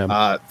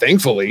 Yeah.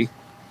 Thankfully,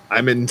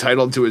 I'm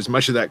entitled to as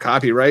much of that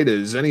copyright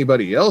as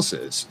anybody else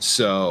is.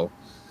 So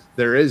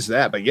there is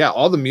that. But yeah,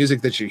 all the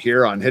music that you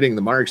hear on Hitting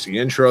the Marks, the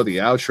intro, the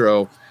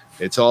outro,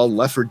 it's all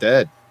Left 4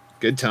 Dead.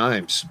 Good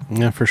times.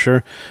 Yeah, for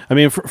sure. I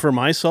mean, for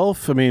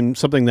myself, I mean,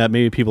 something that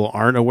maybe people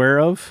aren't aware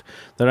of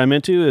that I'm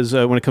into is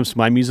when it comes to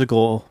my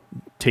musical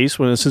taste,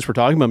 since we're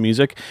talking about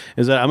music,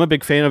 is that I'm a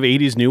big fan of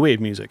 80s new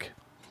wave music.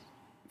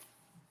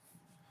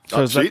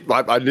 So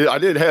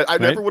I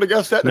never would have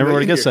guessed that. Never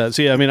would have guessed that.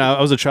 See, I mean,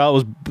 I was a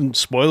child.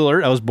 Spoiler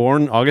alert, I was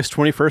born August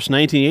 21st,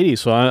 1980.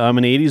 So I'm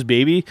an 80s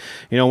baby.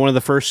 You know, one of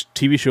the first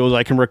TV shows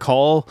I can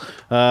recall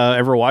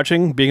ever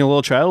watching being a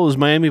little child was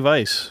Miami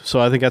Vice. So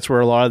I think that's where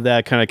a lot of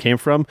that kind of came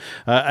from.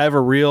 I have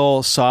a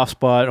real soft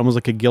spot, almost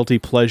like a guilty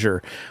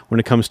pleasure when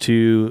it comes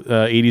to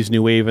 80s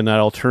new wave and that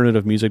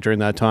alternative music during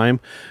that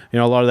time. You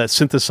know, a lot of that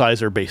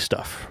synthesizer-based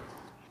stuff.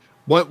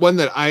 One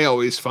that I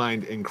always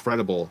find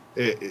incredible,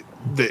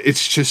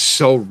 it's just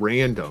so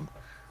random.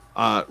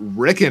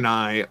 Rick and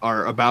I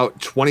are about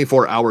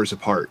 24 hours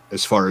apart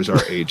as far as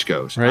our age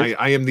goes. Right.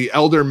 I am the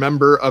elder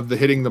member of the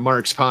Hitting the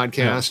Marks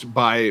podcast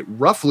by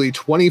roughly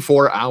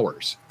 24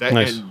 hours.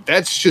 And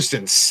that's just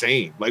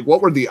insane. Like,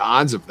 what were the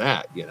odds of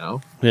that, you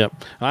know? Yeah.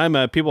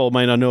 I'm people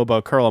might not know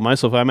about Carl and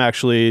myself. I'm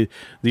actually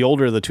the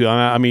older of the two.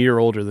 I'm a year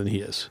older than he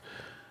is.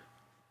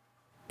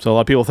 So a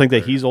lot of people think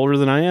that he's older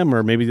than I am,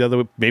 or maybe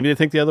they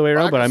think the other way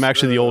around, but I'm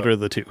actually the older of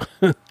the two.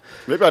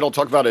 Maybe I don't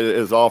talk about it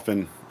as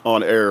often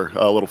on air.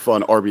 A little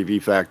fun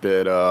RBV fact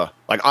that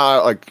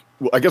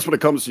I guess when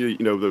it comes to, you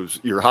know, those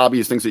your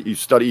hobbies, things that you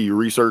study, you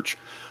research,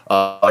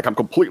 I'm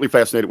completely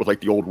fascinated with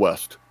like the Old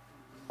West.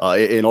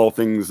 In all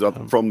things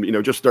from, you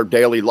know, just their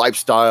daily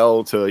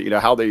lifestyle to, you know,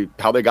 how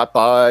they got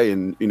by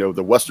and, you know,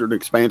 the Western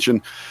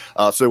expansion.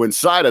 So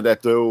inside of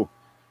that though,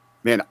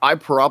 man, I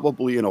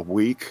probably in a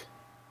week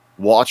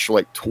watch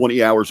like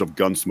 20 hours of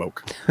Gunsmoke.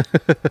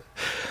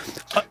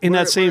 In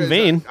that same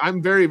vein, I'm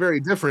very,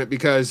 very different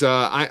because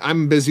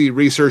I'm busy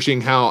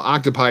researching how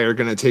octopi are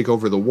going to take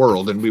over the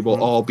world, and we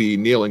will all be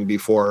kneeling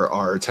before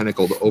our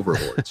tentacled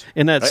overlords.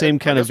 In that same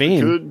kind of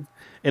vein.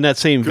 In that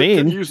same vein,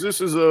 could use this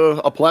as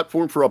a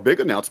platform for a big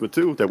announcement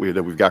too that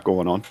we've got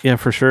going on. Yeah,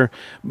 for sure.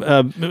 In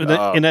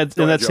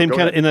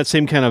that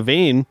same kind of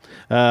vein,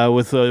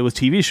 with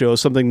TV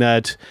shows, something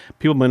that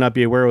people might not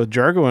be aware with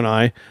Jargo and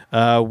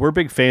I, we're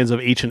big fans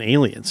of Ancient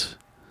Aliens.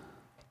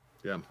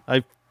 Yeah,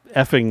 I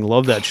effing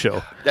love that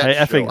show.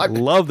 I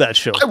love that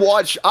show.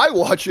 I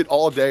watch it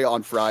all day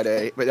on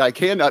Friday, but I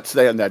cannot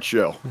stand that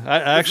show.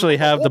 I actually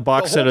have the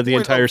box set of the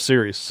entire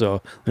series.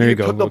 So there you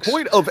go. The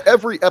point of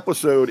every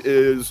episode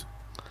is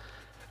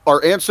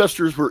our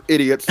ancestors were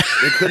idiots.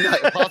 They could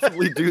not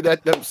possibly do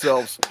that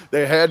themselves.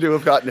 They had to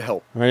have gotten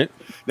help. Right.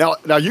 Now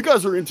you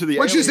guys are into the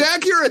Which aliens. is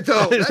accurate,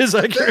 though. It is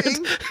accurate.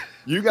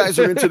 You guys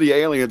are into the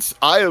aliens.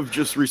 I have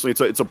just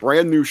recently, it's a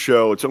brand new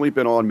show. It's only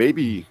been on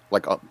maybe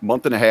like a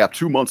month and a half,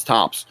 2 months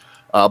tops.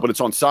 But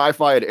it's on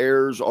Sci-Fi. It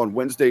airs on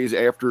Wednesdays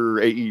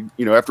after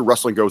after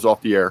wrestling goes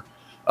off the air.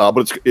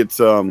 But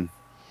it's oh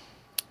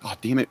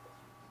damn it.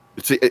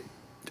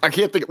 I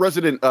can't think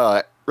Resident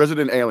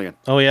Alien.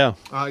 Oh yeah.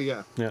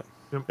 Yeah.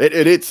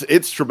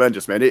 It's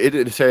tremendous, man.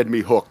 It's had me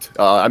hooked.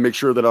 I make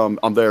sure that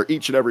I'm there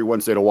each and every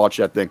Wednesday to watch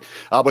that thing.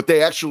 But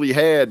they actually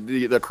had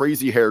the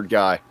crazy haired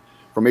guy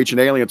from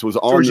Ancient Aliens was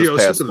on Giorgio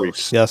this past Sipanos.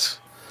 week. Yes.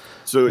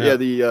 So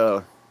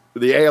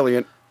the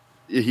alien,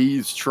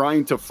 he's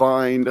trying to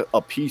find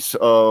a piece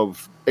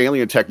of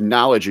alien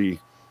technology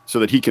so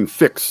that he can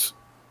fix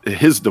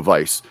his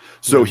device.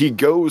 So he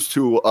goes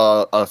to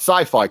a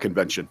sci-fi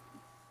convention.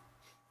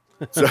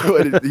 So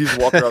he's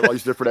walking around all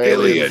these different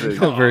aliens.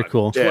 Oh, very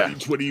cool.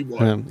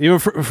 2021. Even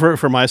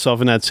for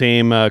myself in that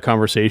same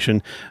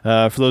conversation,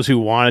 for those who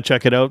want to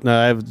check it out,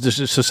 this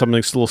is just something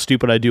that's a little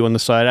stupid I do on the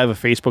side. I have a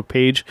Facebook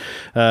page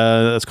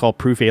that's called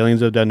Proof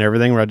Aliens Have Done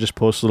Everything, where I just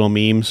post little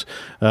memes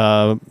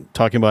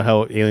talking about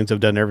how aliens have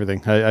done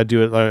everything. I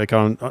do it like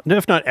on,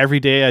 if not every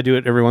day, I do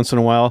it every once in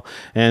a while.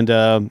 And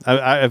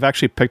I've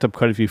actually picked up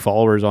quite a few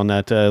followers on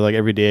that. Like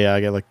every day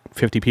I get like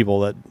 50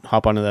 people that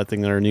hop onto that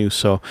thing that are new.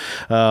 So,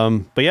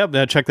 but yeah,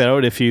 check that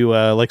out if you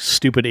like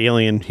stupid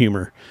alien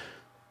humor.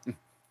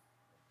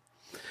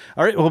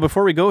 All right. Well,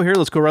 before we go here,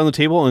 let's go around the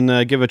table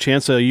and give a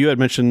chance. You guys had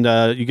mentioned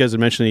that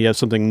you have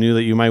something new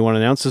that you might want to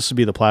announce. This would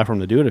be the platform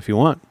to do it if you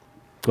want.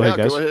 Go ahead,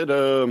 guys. Go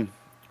ahead.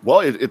 Well,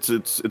 it's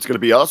going to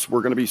be us.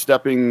 We're going to be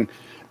stepping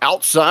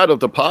outside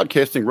of the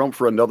podcasting realm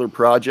for another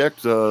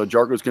project.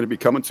 Jargo's going to be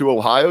coming to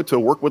Ohio to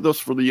work with us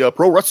for the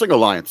Pro Wrestling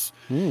Alliance.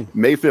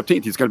 May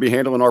 15th. He's going to be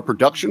handling our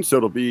production, so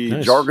it'll be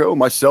nice. Jargo,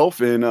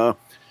 myself, and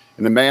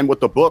the man with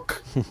the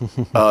book,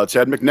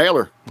 Ted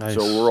McNailer. Nice.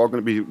 So we're all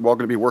going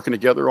to be working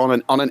together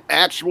on an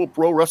actual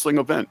pro wrestling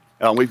event.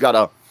 We've got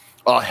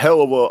a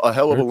hell of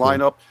a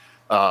lineup.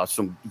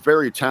 Some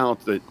very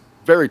talented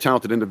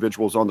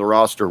individuals on the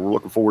roster. We're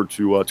looking forward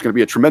to. It's going to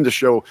be a tremendous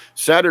show.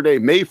 Saturday,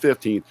 May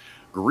 15th,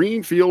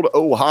 Greenfield,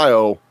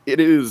 Ohio.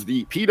 It is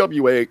the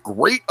PWA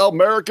Great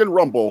American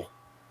Rumble.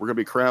 We're going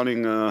to be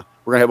crowning. We're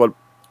going to have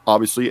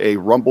obviously a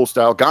Rumble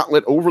style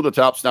gauntlet, over the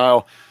top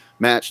style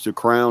match to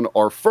crown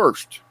our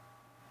first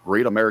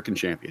Great American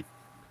Champion.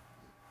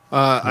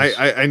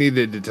 I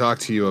needed to talk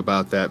to you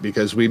about that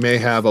because we may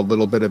have a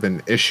little bit of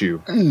an issue.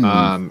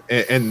 And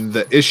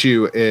the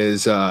issue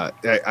is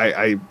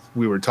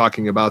we were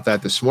talking about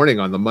that this morning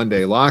on the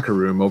Monday Locker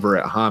Room over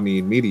at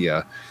Hameen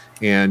Media,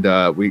 and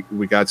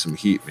we got some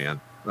heat,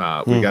 man.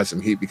 We got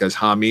some heat because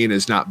Hameen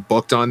is not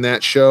booked on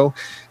that show.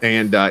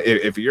 And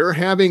if you're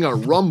having a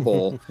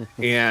Rumble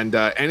and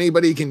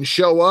anybody can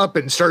show up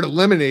and start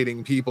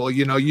eliminating people,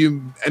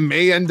 you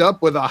may end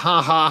up with a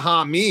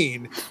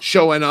Hameen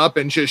showing up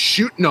and just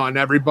shooting on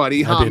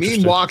everybody.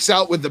 Hameen walks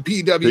out with the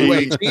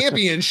PWA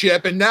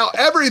championship, and now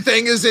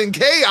everything is in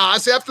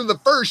chaos after the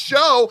first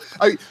show.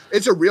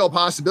 It's a real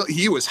possibility.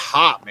 He was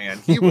hot, man.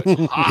 He was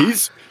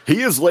hot.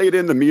 He is laid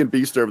into me and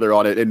Beast over there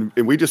on it, and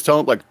we just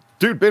tell him, like,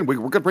 dude, Ben, we're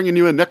going to bring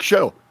you in next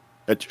show.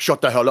 Shut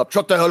the hell up.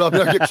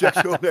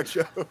 Next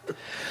show.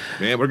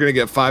 Man, we're going to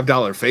get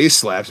 $5 face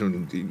slaps,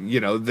 and,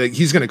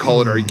 he's going to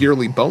call it our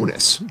yearly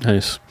bonus.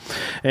 Nice.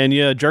 And,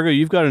 yeah, Jargo,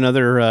 you've got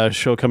another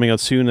show coming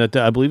out soon that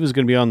I believe is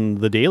going to be on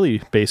the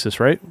daily basis,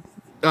 right?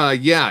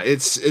 Yeah,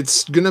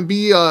 it's going to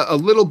be a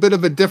little bit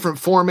of a different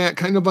format,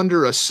 kind of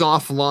under a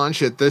soft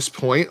launch at this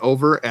point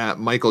over at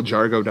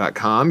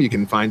michaeljargo.com. You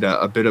can find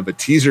a bit of a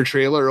teaser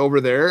trailer over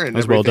there, and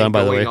that's well done,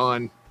 by the way.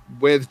 On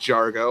with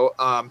Jargo.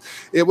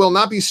 It will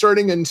not be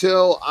starting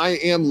until I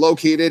am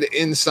located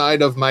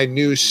inside of my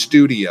new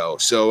studio.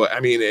 So,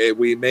 I mean,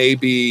 we may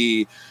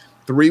be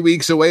 3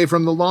 weeks away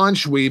from the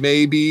launch. We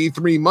may be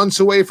 3 months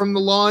away from the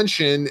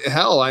launch. And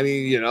hell, I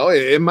mean,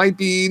 it might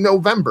be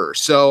November.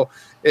 So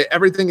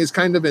everything is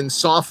kind of in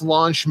soft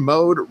launch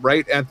mode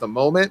right at the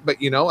moment. But,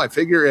 I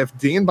figure if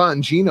Dan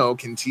Bongino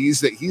can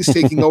tease that he's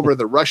taking over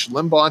the Rush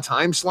Limbaugh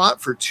time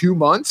slot for 2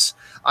 months,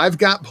 I've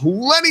got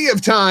plenty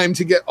of time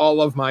to get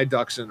all of my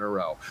ducks in a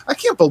row. I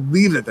can't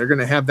believe that they're going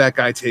to have that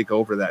guy take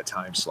over that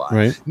time slot.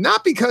 Right.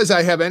 Not because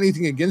I have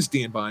anything against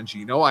Dan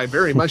Bongino. I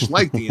very much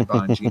like Dan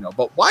Bongino.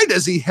 But why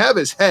does he have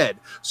his head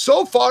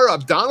so far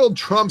up Donald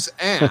Trump's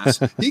ass,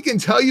 he can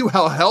tell you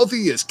how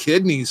healthy his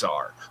kidneys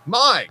are?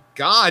 My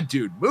God,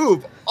 dude,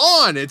 move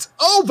on. It's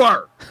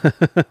over.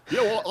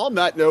 Well, on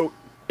that note,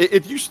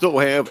 if you still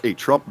have a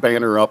Trump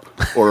banner up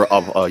or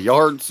a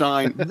yard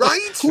sign,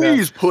 right?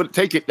 Please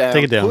take it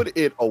down. Put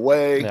it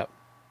away.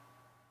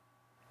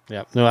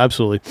 Yeah, no,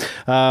 absolutely.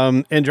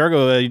 And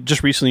Jargo,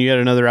 just recently you had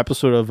another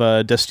episode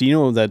of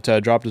Destino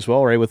that dropped as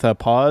well, right, with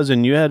Pause,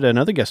 and you had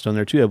another guest on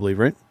there too, I believe,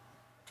 right?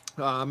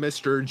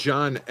 Mr.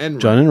 John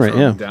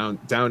Enright,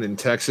 down in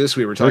Texas.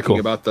 We were talking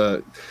about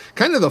the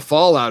kind of the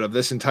fallout of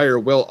this entire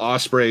Will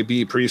Ospreay,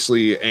 B.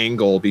 Priestley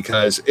angle,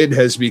 because it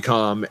has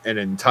become an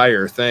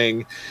entire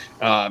thing.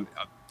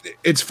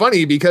 It's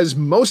funny because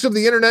most of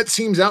the internet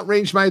seems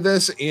outraged by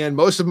this, and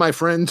most of my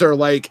friends are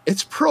like,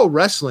 it's pro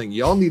wrestling.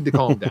 Y'all need to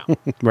calm down.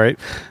 Right.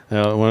 I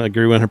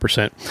agree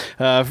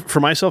 100%. For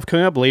myself,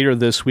 coming up later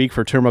this week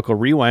for Turnbuckle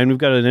Rewind, we've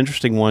got an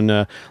interesting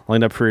one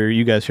lined up for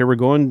you guys here. We're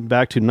going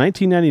back to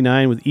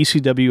 1999 with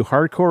ECW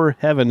Hardcore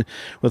Heaven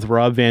with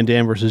Rob Van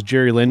Dam versus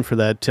Jerry Lynn for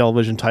that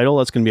television title.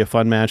 That's going to be a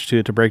fun match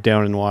to break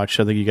down and watch.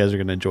 I think you guys are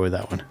going to enjoy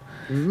that one.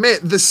 Man,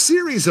 the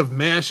series of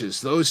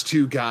matches those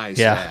two guys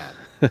had.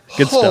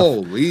 Good stuff.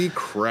 Holy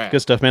crap.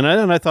 Good stuff, man.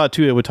 And I thought,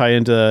 too, it would tie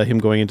into him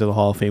going into the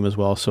Hall of Fame as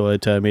well. So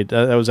it made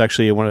that was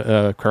actually one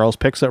of Carl's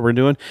picks that we're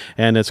doing.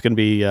 And it's going to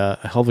be a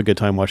hell of a good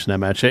time watching that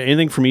match.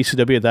 Anything from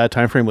ECW at that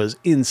time frame was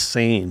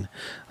insane.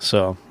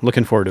 So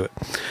looking forward to it.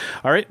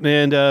 All right.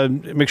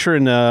 And make sure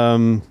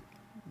and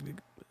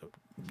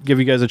give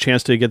you guys a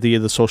chance to get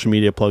the social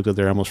media plugged up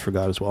there. I almost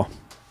forgot as well.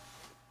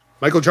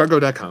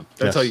 MichaelJargo.com.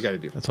 That's all you got to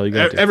do. That's all you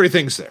got to do.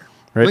 Everything's there.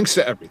 Right? Links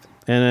to everything.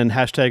 And then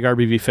hashtag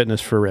RBV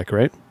Fitness for Rick,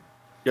 right?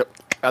 Yep,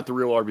 at the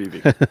real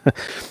RBV. All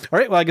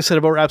right, well, like I said,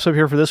 about wraps up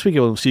here for this week.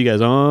 We'll see you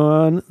guys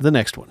on the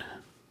next one.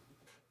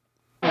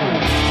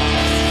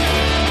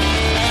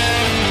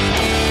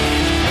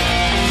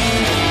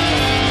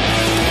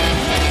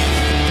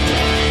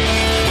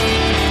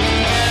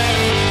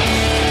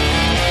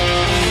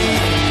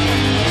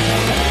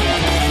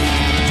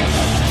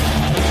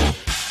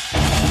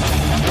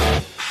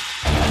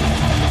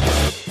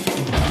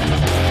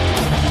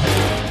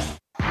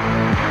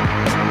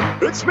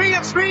 It's me,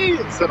 it's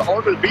that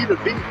R&B to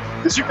beat.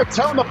 As you can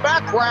tell in the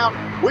background,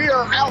 we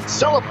are out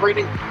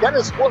celebrating. That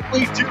is what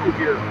we do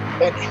here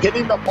at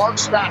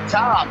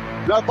HittingTheMarks.com.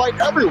 And I invite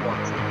everyone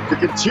to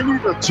continue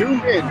to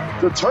tune in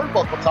to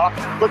Turnbuckle Talk,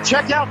 but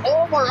check out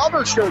all of our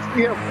other shows.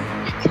 We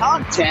have weekly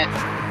content,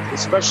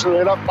 especially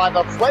lit up by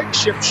the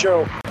flagship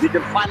show. You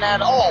can find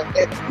that all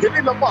at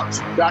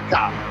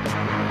HittingTheMarks.com.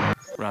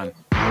 Run.